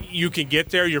 you can get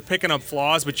there. You're picking up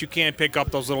flaws, but you can't pick up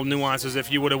those little nuances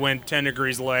if you would have went 10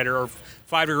 degrees lighter or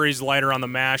 5 degrees lighter on the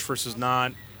mash versus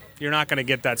not. You're not going to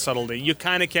get that subtlety. You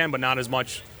kind of can, but not as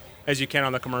much as you can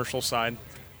on the commercial side.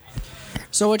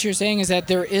 So what you're saying is that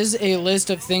there is a list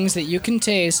of things that you can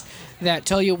taste that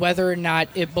tell you whether or not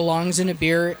it belongs in a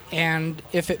beer and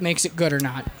if it makes it good or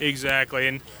not. Exactly,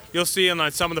 and you'll see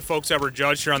on some of the folks that were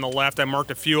judged here on the left, I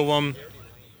marked a few of them.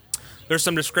 There's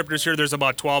some descriptors here. There's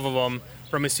about 12 of them,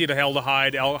 from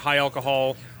acetaldehyde, high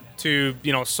alcohol, to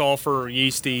sulfur,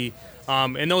 yeasty,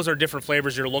 and those are different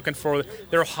flavors you're looking for.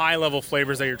 They're high-level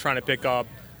flavors that you're trying to pick up.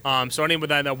 So anyone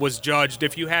that was judged,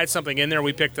 if you had something in there,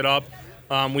 we picked it up.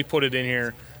 We put it in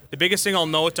here. The biggest thing I'll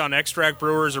note on extract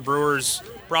brewers or brewers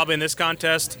probably in this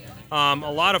contest, a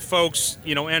lot of folks,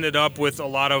 ended up with a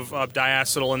lot of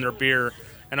diacetyl in their beer,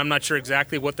 and I'm not sure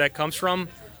exactly what that comes from.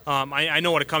 I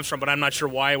know what it comes from, but I'm not sure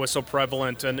why it was so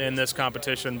prevalent in this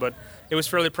competition, but it was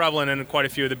fairly prevalent in quite a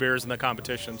few of the beers in the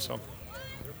competition. So.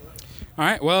 All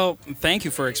right. Well, thank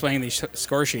you for explaining these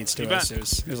score sheets to us.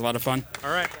 It was a lot of fun. All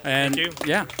right. And thank you.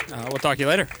 Yeah, we'll talk to you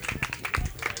later.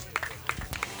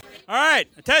 All right,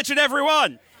 attention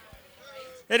everyone.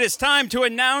 It is time to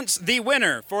announce the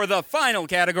winner for the final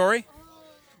category,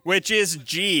 which is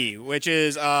G, which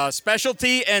is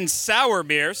specialty and sour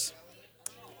beers.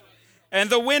 And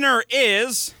the winner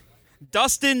is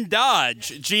Dustin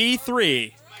Dodge,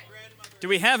 G3. Do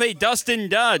we have a Dustin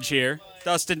Dodge here?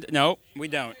 Dustin, no, we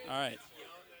don't. All right.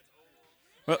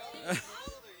 Well,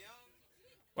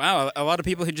 wow, a lot of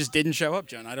people who just didn't show up,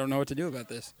 John. I don't know what to do about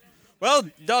this. Well,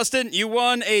 Dustin, you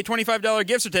won a $25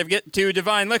 gift certificate to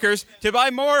DeVine Liquors to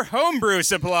buy more homebrew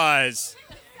supplies.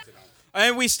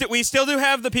 And we still do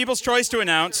have the People's Choice to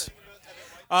announce.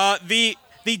 The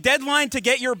deadline to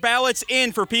get your ballots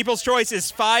in for People's Choice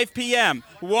is 5 p.m.,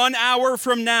 1 hour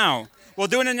from now. We'll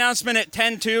do an announcement at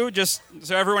 10:02, just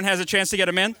so everyone has a chance to get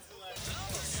them in.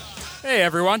 Hey,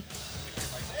 everyone.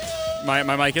 My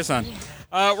mic is on.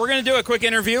 We're going to do a quick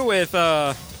interview with...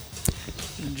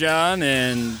 John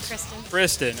and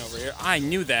Kristen over here. I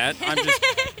knew that.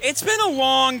 It's been a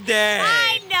long day.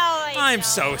 I know. I'm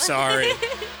so sorry.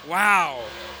 Wow.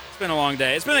 It's been a long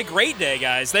day. It's been a great day,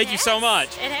 guys. Thank you so much.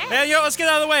 It has. Hey, let's get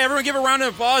out of the way. Everyone give a round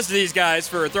of applause to these guys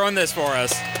for throwing this for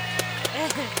us.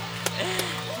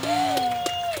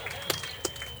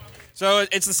 So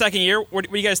it's the second year.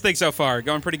 What do you guys think so far?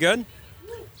 Going pretty good?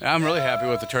 I'm really happy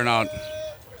with the turnout.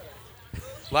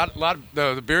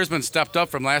 The beer's been stepped up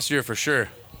from last year for sure.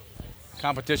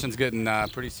 Competition's getting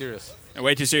pretty serious.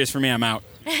 Way too serious for me. I'm out.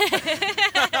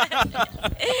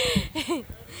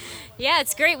 Yeah,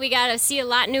 it's great. We got to see a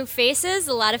lot of new faces,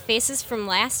 a lot of faces from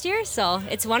last year, so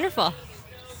it's wonderful.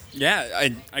 Yeah.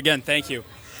 Again, thank you.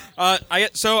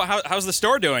 So how's the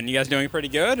store doing? You guys doing pretty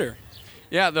good, or?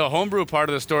 Yeah, the homebrew part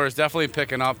of the store is definitely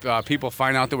picking up. People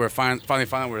find out that we're finally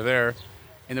find out we're there.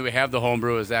 And then we have the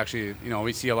homebrew is actually,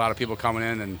 we see a lot of people coming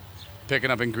in and picking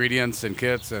up ingredients and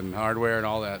kits and hardware and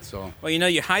all that. So. Well,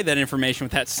 you hide that information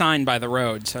with that sign by the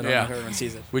road, so I don't know if everyone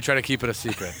sees it. We try to keep it a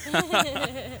secret.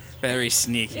 Very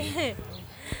sneaky.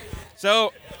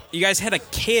 So, you guys had a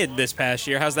kid this past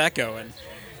year. How's that going?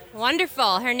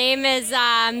 Wonderful. Her name is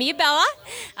Mia Bella.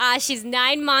 She's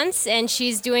 9 months, and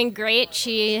she's doing great.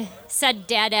 She said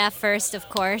Dada first, of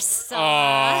course. So.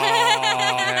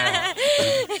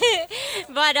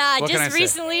 But just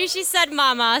recently she said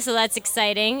Mama, so that's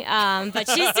exciting. But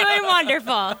she's doing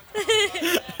wonderful.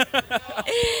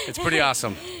 It's pretty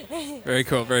awesome. Very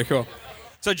cool, very cool.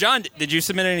 So, John, did you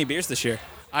submit any beers this year?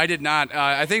 I did not.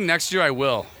 I think next year I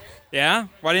will. Yeah?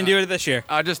 Why didn't you do it this year?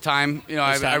 Just time.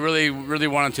 I really, really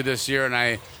wanted to this year, and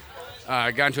I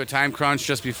got into a time crunch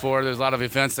just before. There's a lot of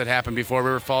events that happen before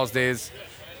River Falls Days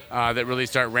that really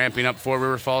start ramping up for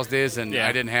River Falls Days, and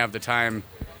I didn't have the time.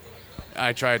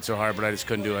 I tried so hard, but I just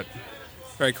couldn't do it.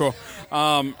 Very cool.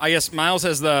 I guess Miles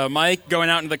has the mic going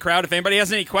out into the crowd. If anybody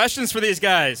has any questions for these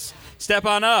guys, step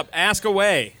on up. Ask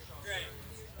away.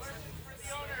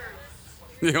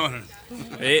 The owner.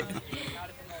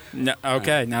 No,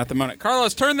 okay, not at the moment.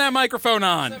 Carlos, turn that microphone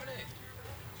on.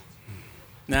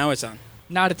 Now it's on.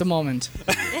 Not at the moment.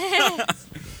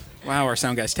 Wow, our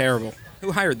sound guy's terrible.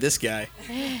 Who hired this guy?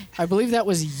 I believe that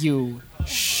was you.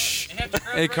 Shh.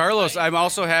 Hey, Carlos, I'm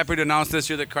also happy to announce this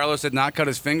year that Carlos did not cut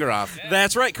his finger off.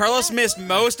 That's right. Carlos missed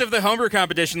most of the homebrew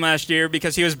competition last year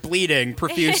because he was bleeding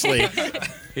profusely.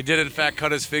 He did, in fact,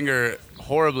 cut his finger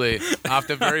horribly off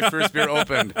the very first beer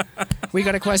opened. We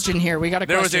got a question here.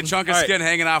 There was a chunk of skin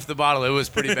hanging off the bottle. It was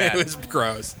pretty bad. It was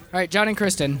gross. All right, John and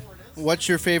Kristen. What's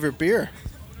your favorite beer?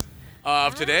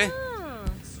 Of today?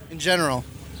 In general.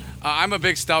 I'm a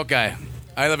big stout guy.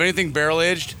 I love anything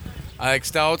barrel-aged. I like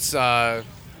stouts,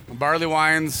 barley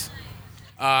wines.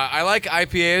 I like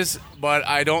IPAs, but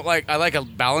I like a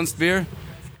balanced beer,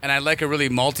 and I like a really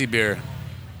malty beer.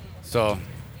 So.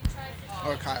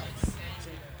 Or Kyle.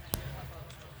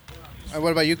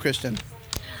 What about you, Kristen?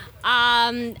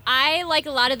 I like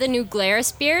a lot of the New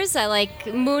Glarus beers. I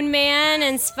like Moon Man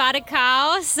and Spotted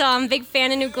Cow, so I'm a big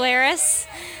fan of New Glarus.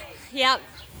 Yep.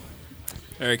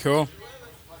 Very cool.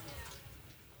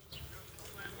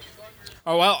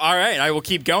 Oh, well, all right. I will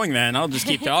keep going then. I'll just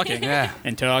keep talking. Yeah.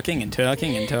 And talking and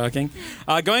talking and talking.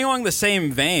 Going along the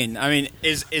same vein, I mean,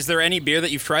 is there any beer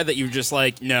that you've tried that you're just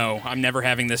like, no, I'm never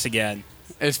having this again?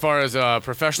 As far as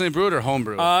professionally brewed or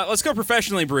homebrew? Let's go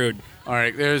professionally brewed. All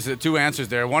right, there's two answers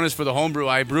there. One is for the homebrew.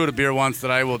 I brewed a beer once that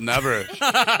I will never,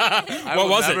 What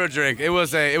was never drink. It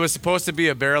was supposed to be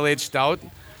a barrel-aged stout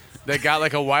that got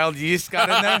like a wild yeast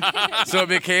got in there, so it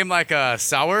became like a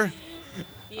sour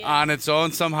on its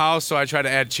own somehow. So I tried to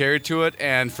add cherry to it,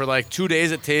 and for like 2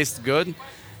 days it tasted good.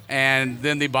 And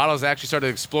then the bottles actually started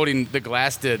exploding. The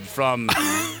glass did from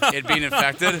it being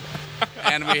infected,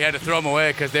 and we had to throw them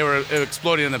away because they were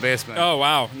exploding in the basement. Oh,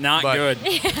 wow. Not good.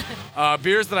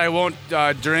 Beers that I won't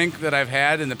drink that I've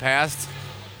had in the past.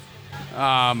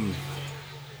 Yeah,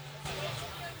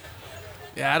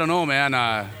 I don't know, man.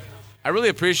 I really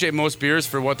appreciate most beers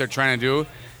for what they're trying to do.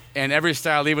 And every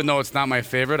style, even though it's not my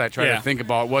favorite, I try to think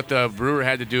about what the brewer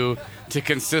had to do to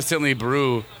consistently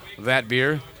brew that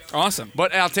beer. Awesome.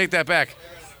 But I'll take that back.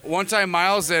 One time,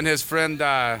 Miles and his friend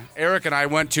Eric and I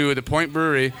went to the Point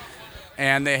Brewery,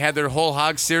 and they had their Whole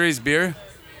Hog Series beer.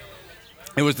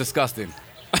 It was disgusting.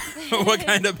 What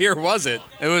kind of beer was it?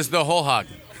 It was the Whole Hog.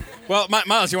 Well,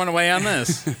 Miles, you want to weigh on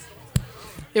this?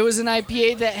 It was an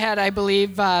IPA that had, I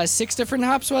believe, 6 different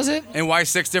hops, was it? And why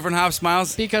 6 different hops,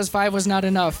 Miles? Because 5 was not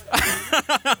enough.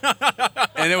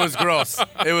 And it was gross.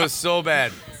 It was so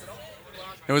bad.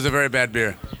 It was a very bad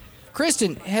beer.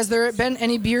 Kristen, has there been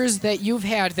any beers that you've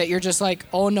had that you're just like,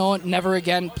 oh no, never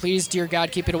again, please, dear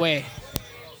God, keep it away?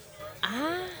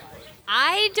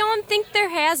 I don't think there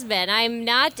has been. I'm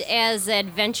not as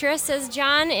adventurous as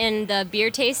John in the beer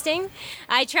tasting.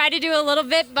 I try to do a little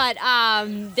bit, but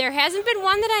there hasn't been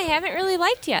one that I haven't really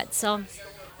liked yet. So,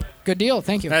 good deal.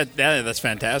 Thank you. That's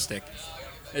fantastic.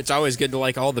 It's always good to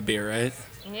like all the beer, right?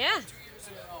 Yeah.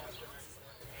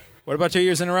 What about 2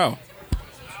 years in a row?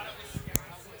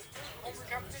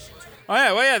 Oh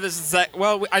yeah, well yeah. This is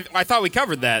I thought we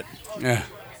covered that. Yeah.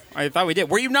 I thought we did.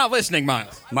 Were you not listening,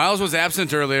 Miles? Miles was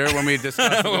absent earlier when we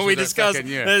discussed. Second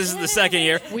year. This is the second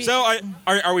year. So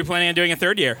are we planning on doing a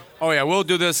third year? Oh yeah, we'll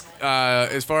do this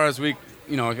as far as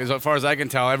as far as I can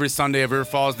tell, every Sunday of River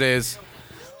Falls Days.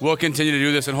 We'll continue to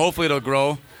do this, and hopefully it'll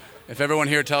grow. If everyone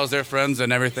here tells their friends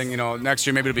and everything, next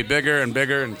year maybe it'll be bigger and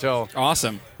bigger until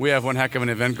we have one heck of an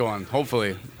event going.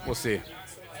 Hopefully, we'll see.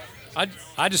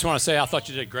 I just want to say I thought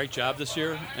you did a great job this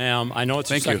year. I know it's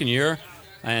your second year,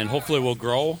 and hopefully we'll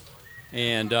grow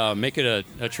and make it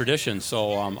a tradition.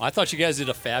 So I thought you guys did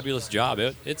a fabulous job.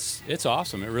 It's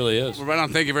awesome. It really is. Well, right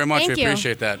on. Thank you very much. Thank we you.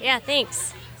 appreciate that. Yeah,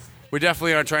 thanks. We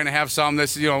definitely are trying to have some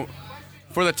this,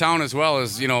 for the town as well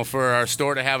as, for our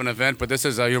store to have an event. But this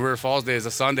is River Falls Day is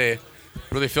a Sunday.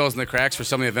 Really fills in the cracks for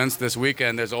some of the events this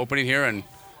weekend. There's an opening here, and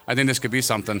I think this could be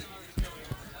something.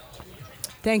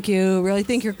 Thank you. Really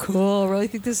think you're cool. Really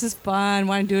think this is fun.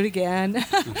 Want to do it again.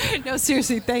 No,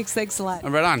 seriously, thanks. Thanks a lot.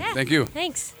 Right on. Yeah, Thank you.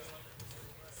 Thanks.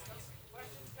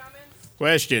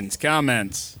 Questions,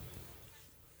 comments.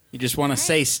 You just want to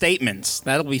say statements.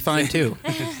 That'll be fine too.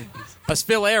 Let's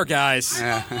fill air, guys.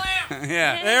 Yeah.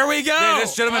 There we go. Hey,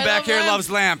 this gentleman back here loves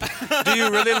Lamp. Do you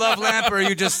really love Lamp, or are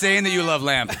you just saying that you love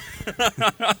Lamp?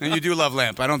 And you do love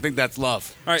Lamp. I don't think that's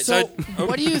love. All right. So,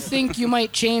 what do you think you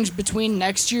might change between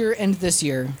next year and this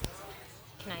year?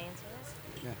 Can I answer this?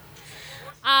 Yeah.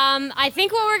 I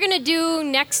think what we're going to do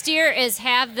next year is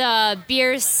have the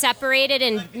beers separated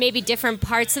in maybe different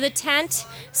parts of the tent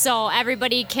so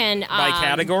everybody can... by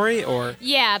category or?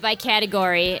 Yeah, by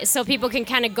category. So people can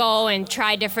kind of go and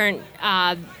try different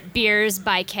beers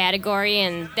by category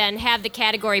and then have the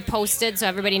category posted so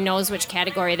everybody knows which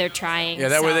category they're trying. Yeah,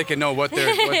 that way they can know what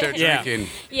they're drinking.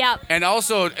 Yep. And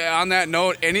also, on that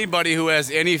note, anybody who has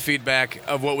any feedback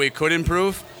of what we could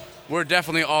improve, we're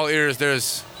definitely all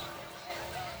ears.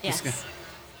 Yes.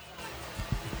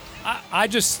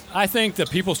 I think the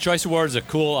People's Choice Award is a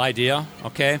cool idea,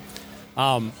 okay?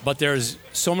 But there's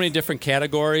so many different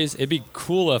categories. It'd be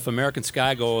cool if American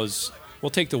Sky goes, we'll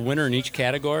take the winner in each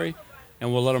category,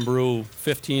 and we'll let them brew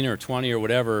 15 or 20 or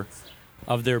whatever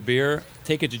of their beer,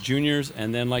 take it to juniors,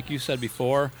 and then, like you said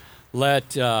before,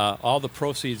 let all the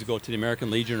proceeds go to the American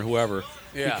Legion or whoever.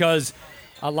 Yeah. Because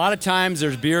a lot of times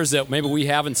there's beers that maybe we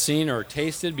haven't seen or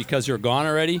tasted because they're gone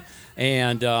already.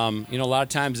 And, a lot of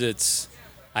times it's,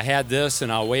 I had this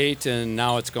and I'll wait and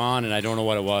now it's gone and I don't know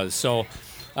what it was. So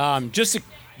just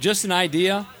an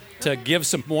idea to give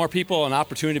some more people an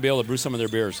opportunity to be able to brew some of their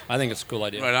beers. I think it's a cool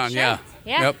idea. Right on, yeah.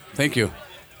 Yeah. Yep, thank you.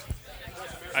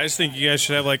 I just think you guys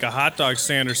should have like a hot dog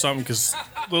stand or something because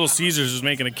Little Caesars is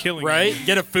making a killing. Right?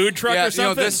 Get a food truck Yeah, or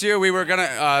something? this year we were going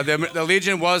to, the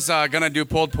Legion was going to do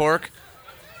pulled pork,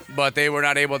 but they were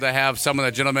not able to have some of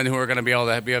the gentlemen who were going to be able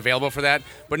to be available for that.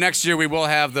 But next year we will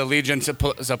have the Legion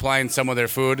supplying some of their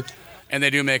food, and they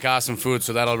do make awesome food,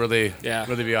 so that'll really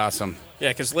be awesome. Yeah,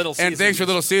 because Little Caesars. And thanks for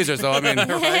Little Caesars, though. I mean,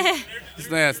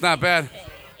 it's not bad.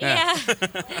 Yeah.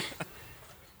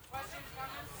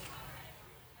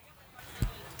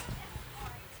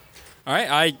 All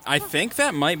right, I think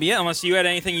that might be it, unless you had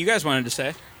anything you guys wanted to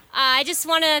say. I just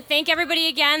want to thank everybody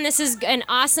again. This is an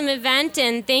awesome event,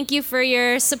 and thank you for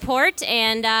your support.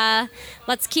 And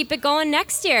let's keep it going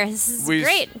next year. This is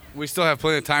great. We still have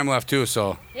plenty of time left, too,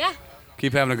 so Yeah.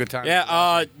 keep having a good time.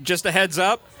 Yeah, just a heads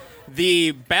up.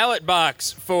 The ballot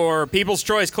box for People's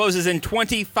Choice closes in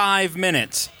 25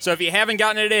 minutes. So if you haven't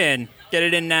gotten it in, get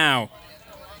it in now.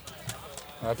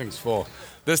 That thing's full.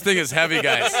 This thing is heavy,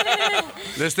 guys.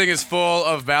 This thing is full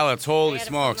of ballots. Holy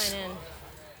smokes.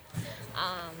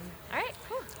 All right,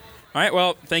 cool. All right,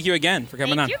 well, thank you again for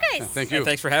coming on. Thank you, guys. Thank you. And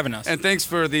thanks for having us. And thanks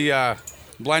for the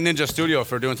Blind Ninja Studio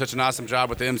for doing such an awesome job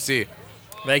with the MC.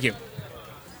 Thank you.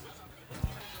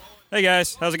 Hey,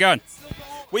 guys. How's it going?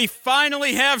 We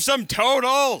finally have some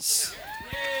totals.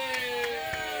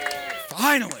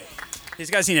 Finally. These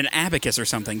guys need an abacus or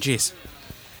something. Jeez.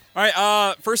 All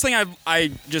right, first thing,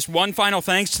 I just one final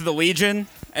thanks to the Legion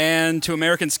and to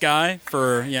American Sky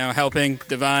for helping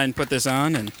DeVine put this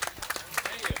on. And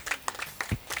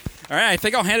all right, I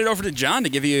think I'll hand it over to John to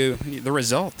give you the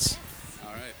results.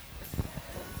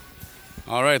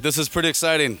 All right, this is pretty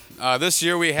exciting. This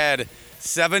year we had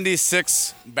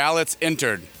 76 ballots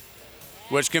entered,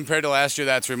 which compared to last year,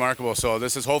 that's remarkable. So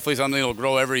this is hopefully something that will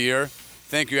grow every year.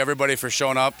 Thank you, everybody, for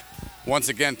showing up. Once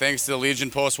again, thanks to the Legion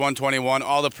Post 121.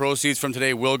 All the proceeds from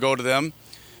today will go to them.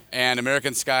 And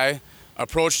American Sky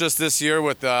approached us this year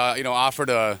with, offer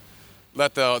to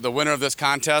let the winner of this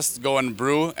contest go and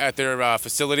brew at their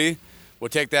facility. We'll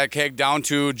take that keg down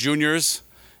to juniors,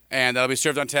 and that'll be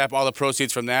served on tap. All the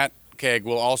proceeds from that keg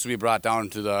will also be brought down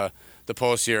to the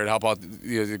Post here to help out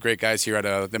the great guys here at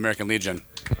the American Legion.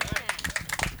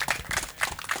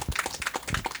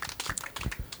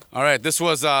 All right, this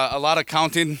was a lot of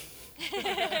counting.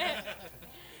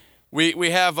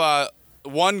 We have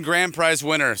one grand prize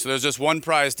winner, so there's just one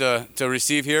prize to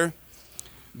receive here.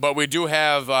 But we do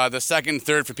have the second and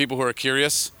third for people who are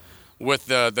curious with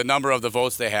the number of the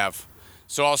votes they have.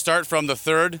 So I'll start from the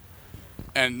third,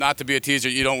 and not to be a teaser,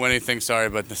 you don't win anything, sorry,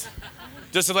 but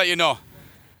just to let you know.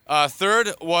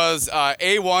 Third was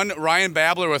A1, Ryan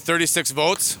Babler with 36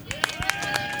 votes.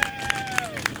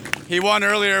 He won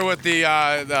earlier with the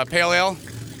Pale Ale.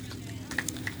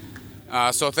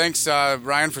 So thanks,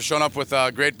 Ryan, for showing up with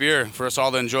great beer for us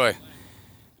all to enjoy.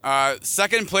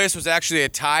 Second place was actually a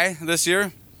tie this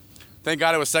year. Thank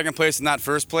God it was second place and not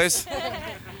first place.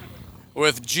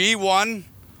 With G1,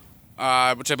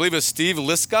 which I believe is Steve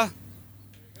Liska.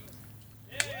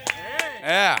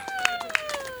 Yeah.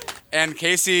 And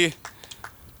Casey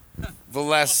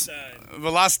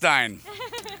Velastine,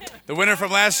 the winner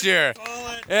from last year.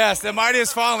 Yes, the mighty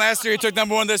has fallen. Last year he took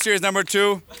number one. This year he's number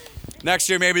two. Next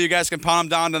year maybe you guys can pound him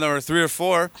down to number 3 or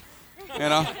 4.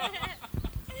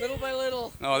 Little by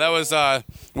little. No, that was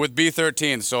with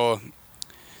B13. So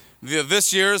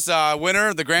this year's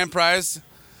winner, the grand prize,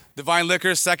 DeVine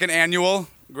Liquors second annual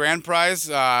grand prize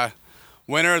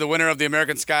winner, the winner of the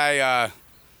American Sky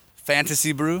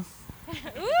Fantasy Brew,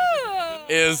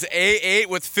 is A8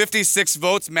 with 56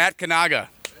 votes, Matt Kanaga.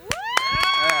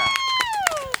 Yeah.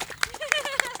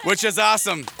 Which is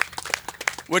awesome.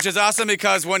 Which is awesome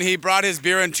because when he brought his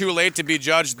beer in too late to be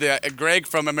judged, Greg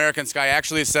from American Sky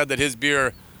actually said that his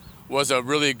beer was a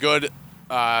really good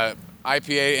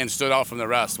IPA and stood out from the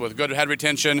rest with good head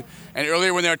retention. And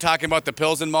earlier when they were talking about the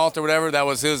Pilsen malt or whatever, that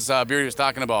was his beer he was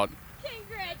talking about.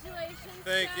 Congratulations.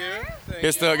 Thank you.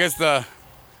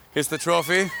 Gets the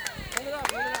trophy.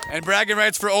 And bragging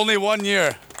rights for only 1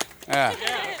 year. Yeah.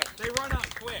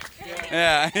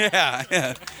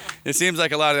 Yeah. It seems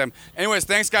like a lot of them. Anyways,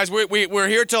 thanks, guys. We're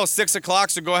here till 6 o'clock,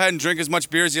 so go ahead and drink as much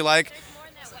beer as you like.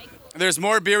 There's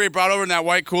more beer we brought over in that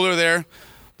white cooler there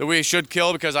that we should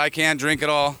kill because I can't drink it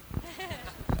all.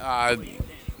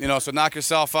 So knock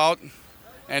yourself out.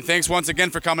 And thanks once again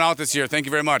for coming out this year. Thank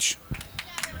you very much.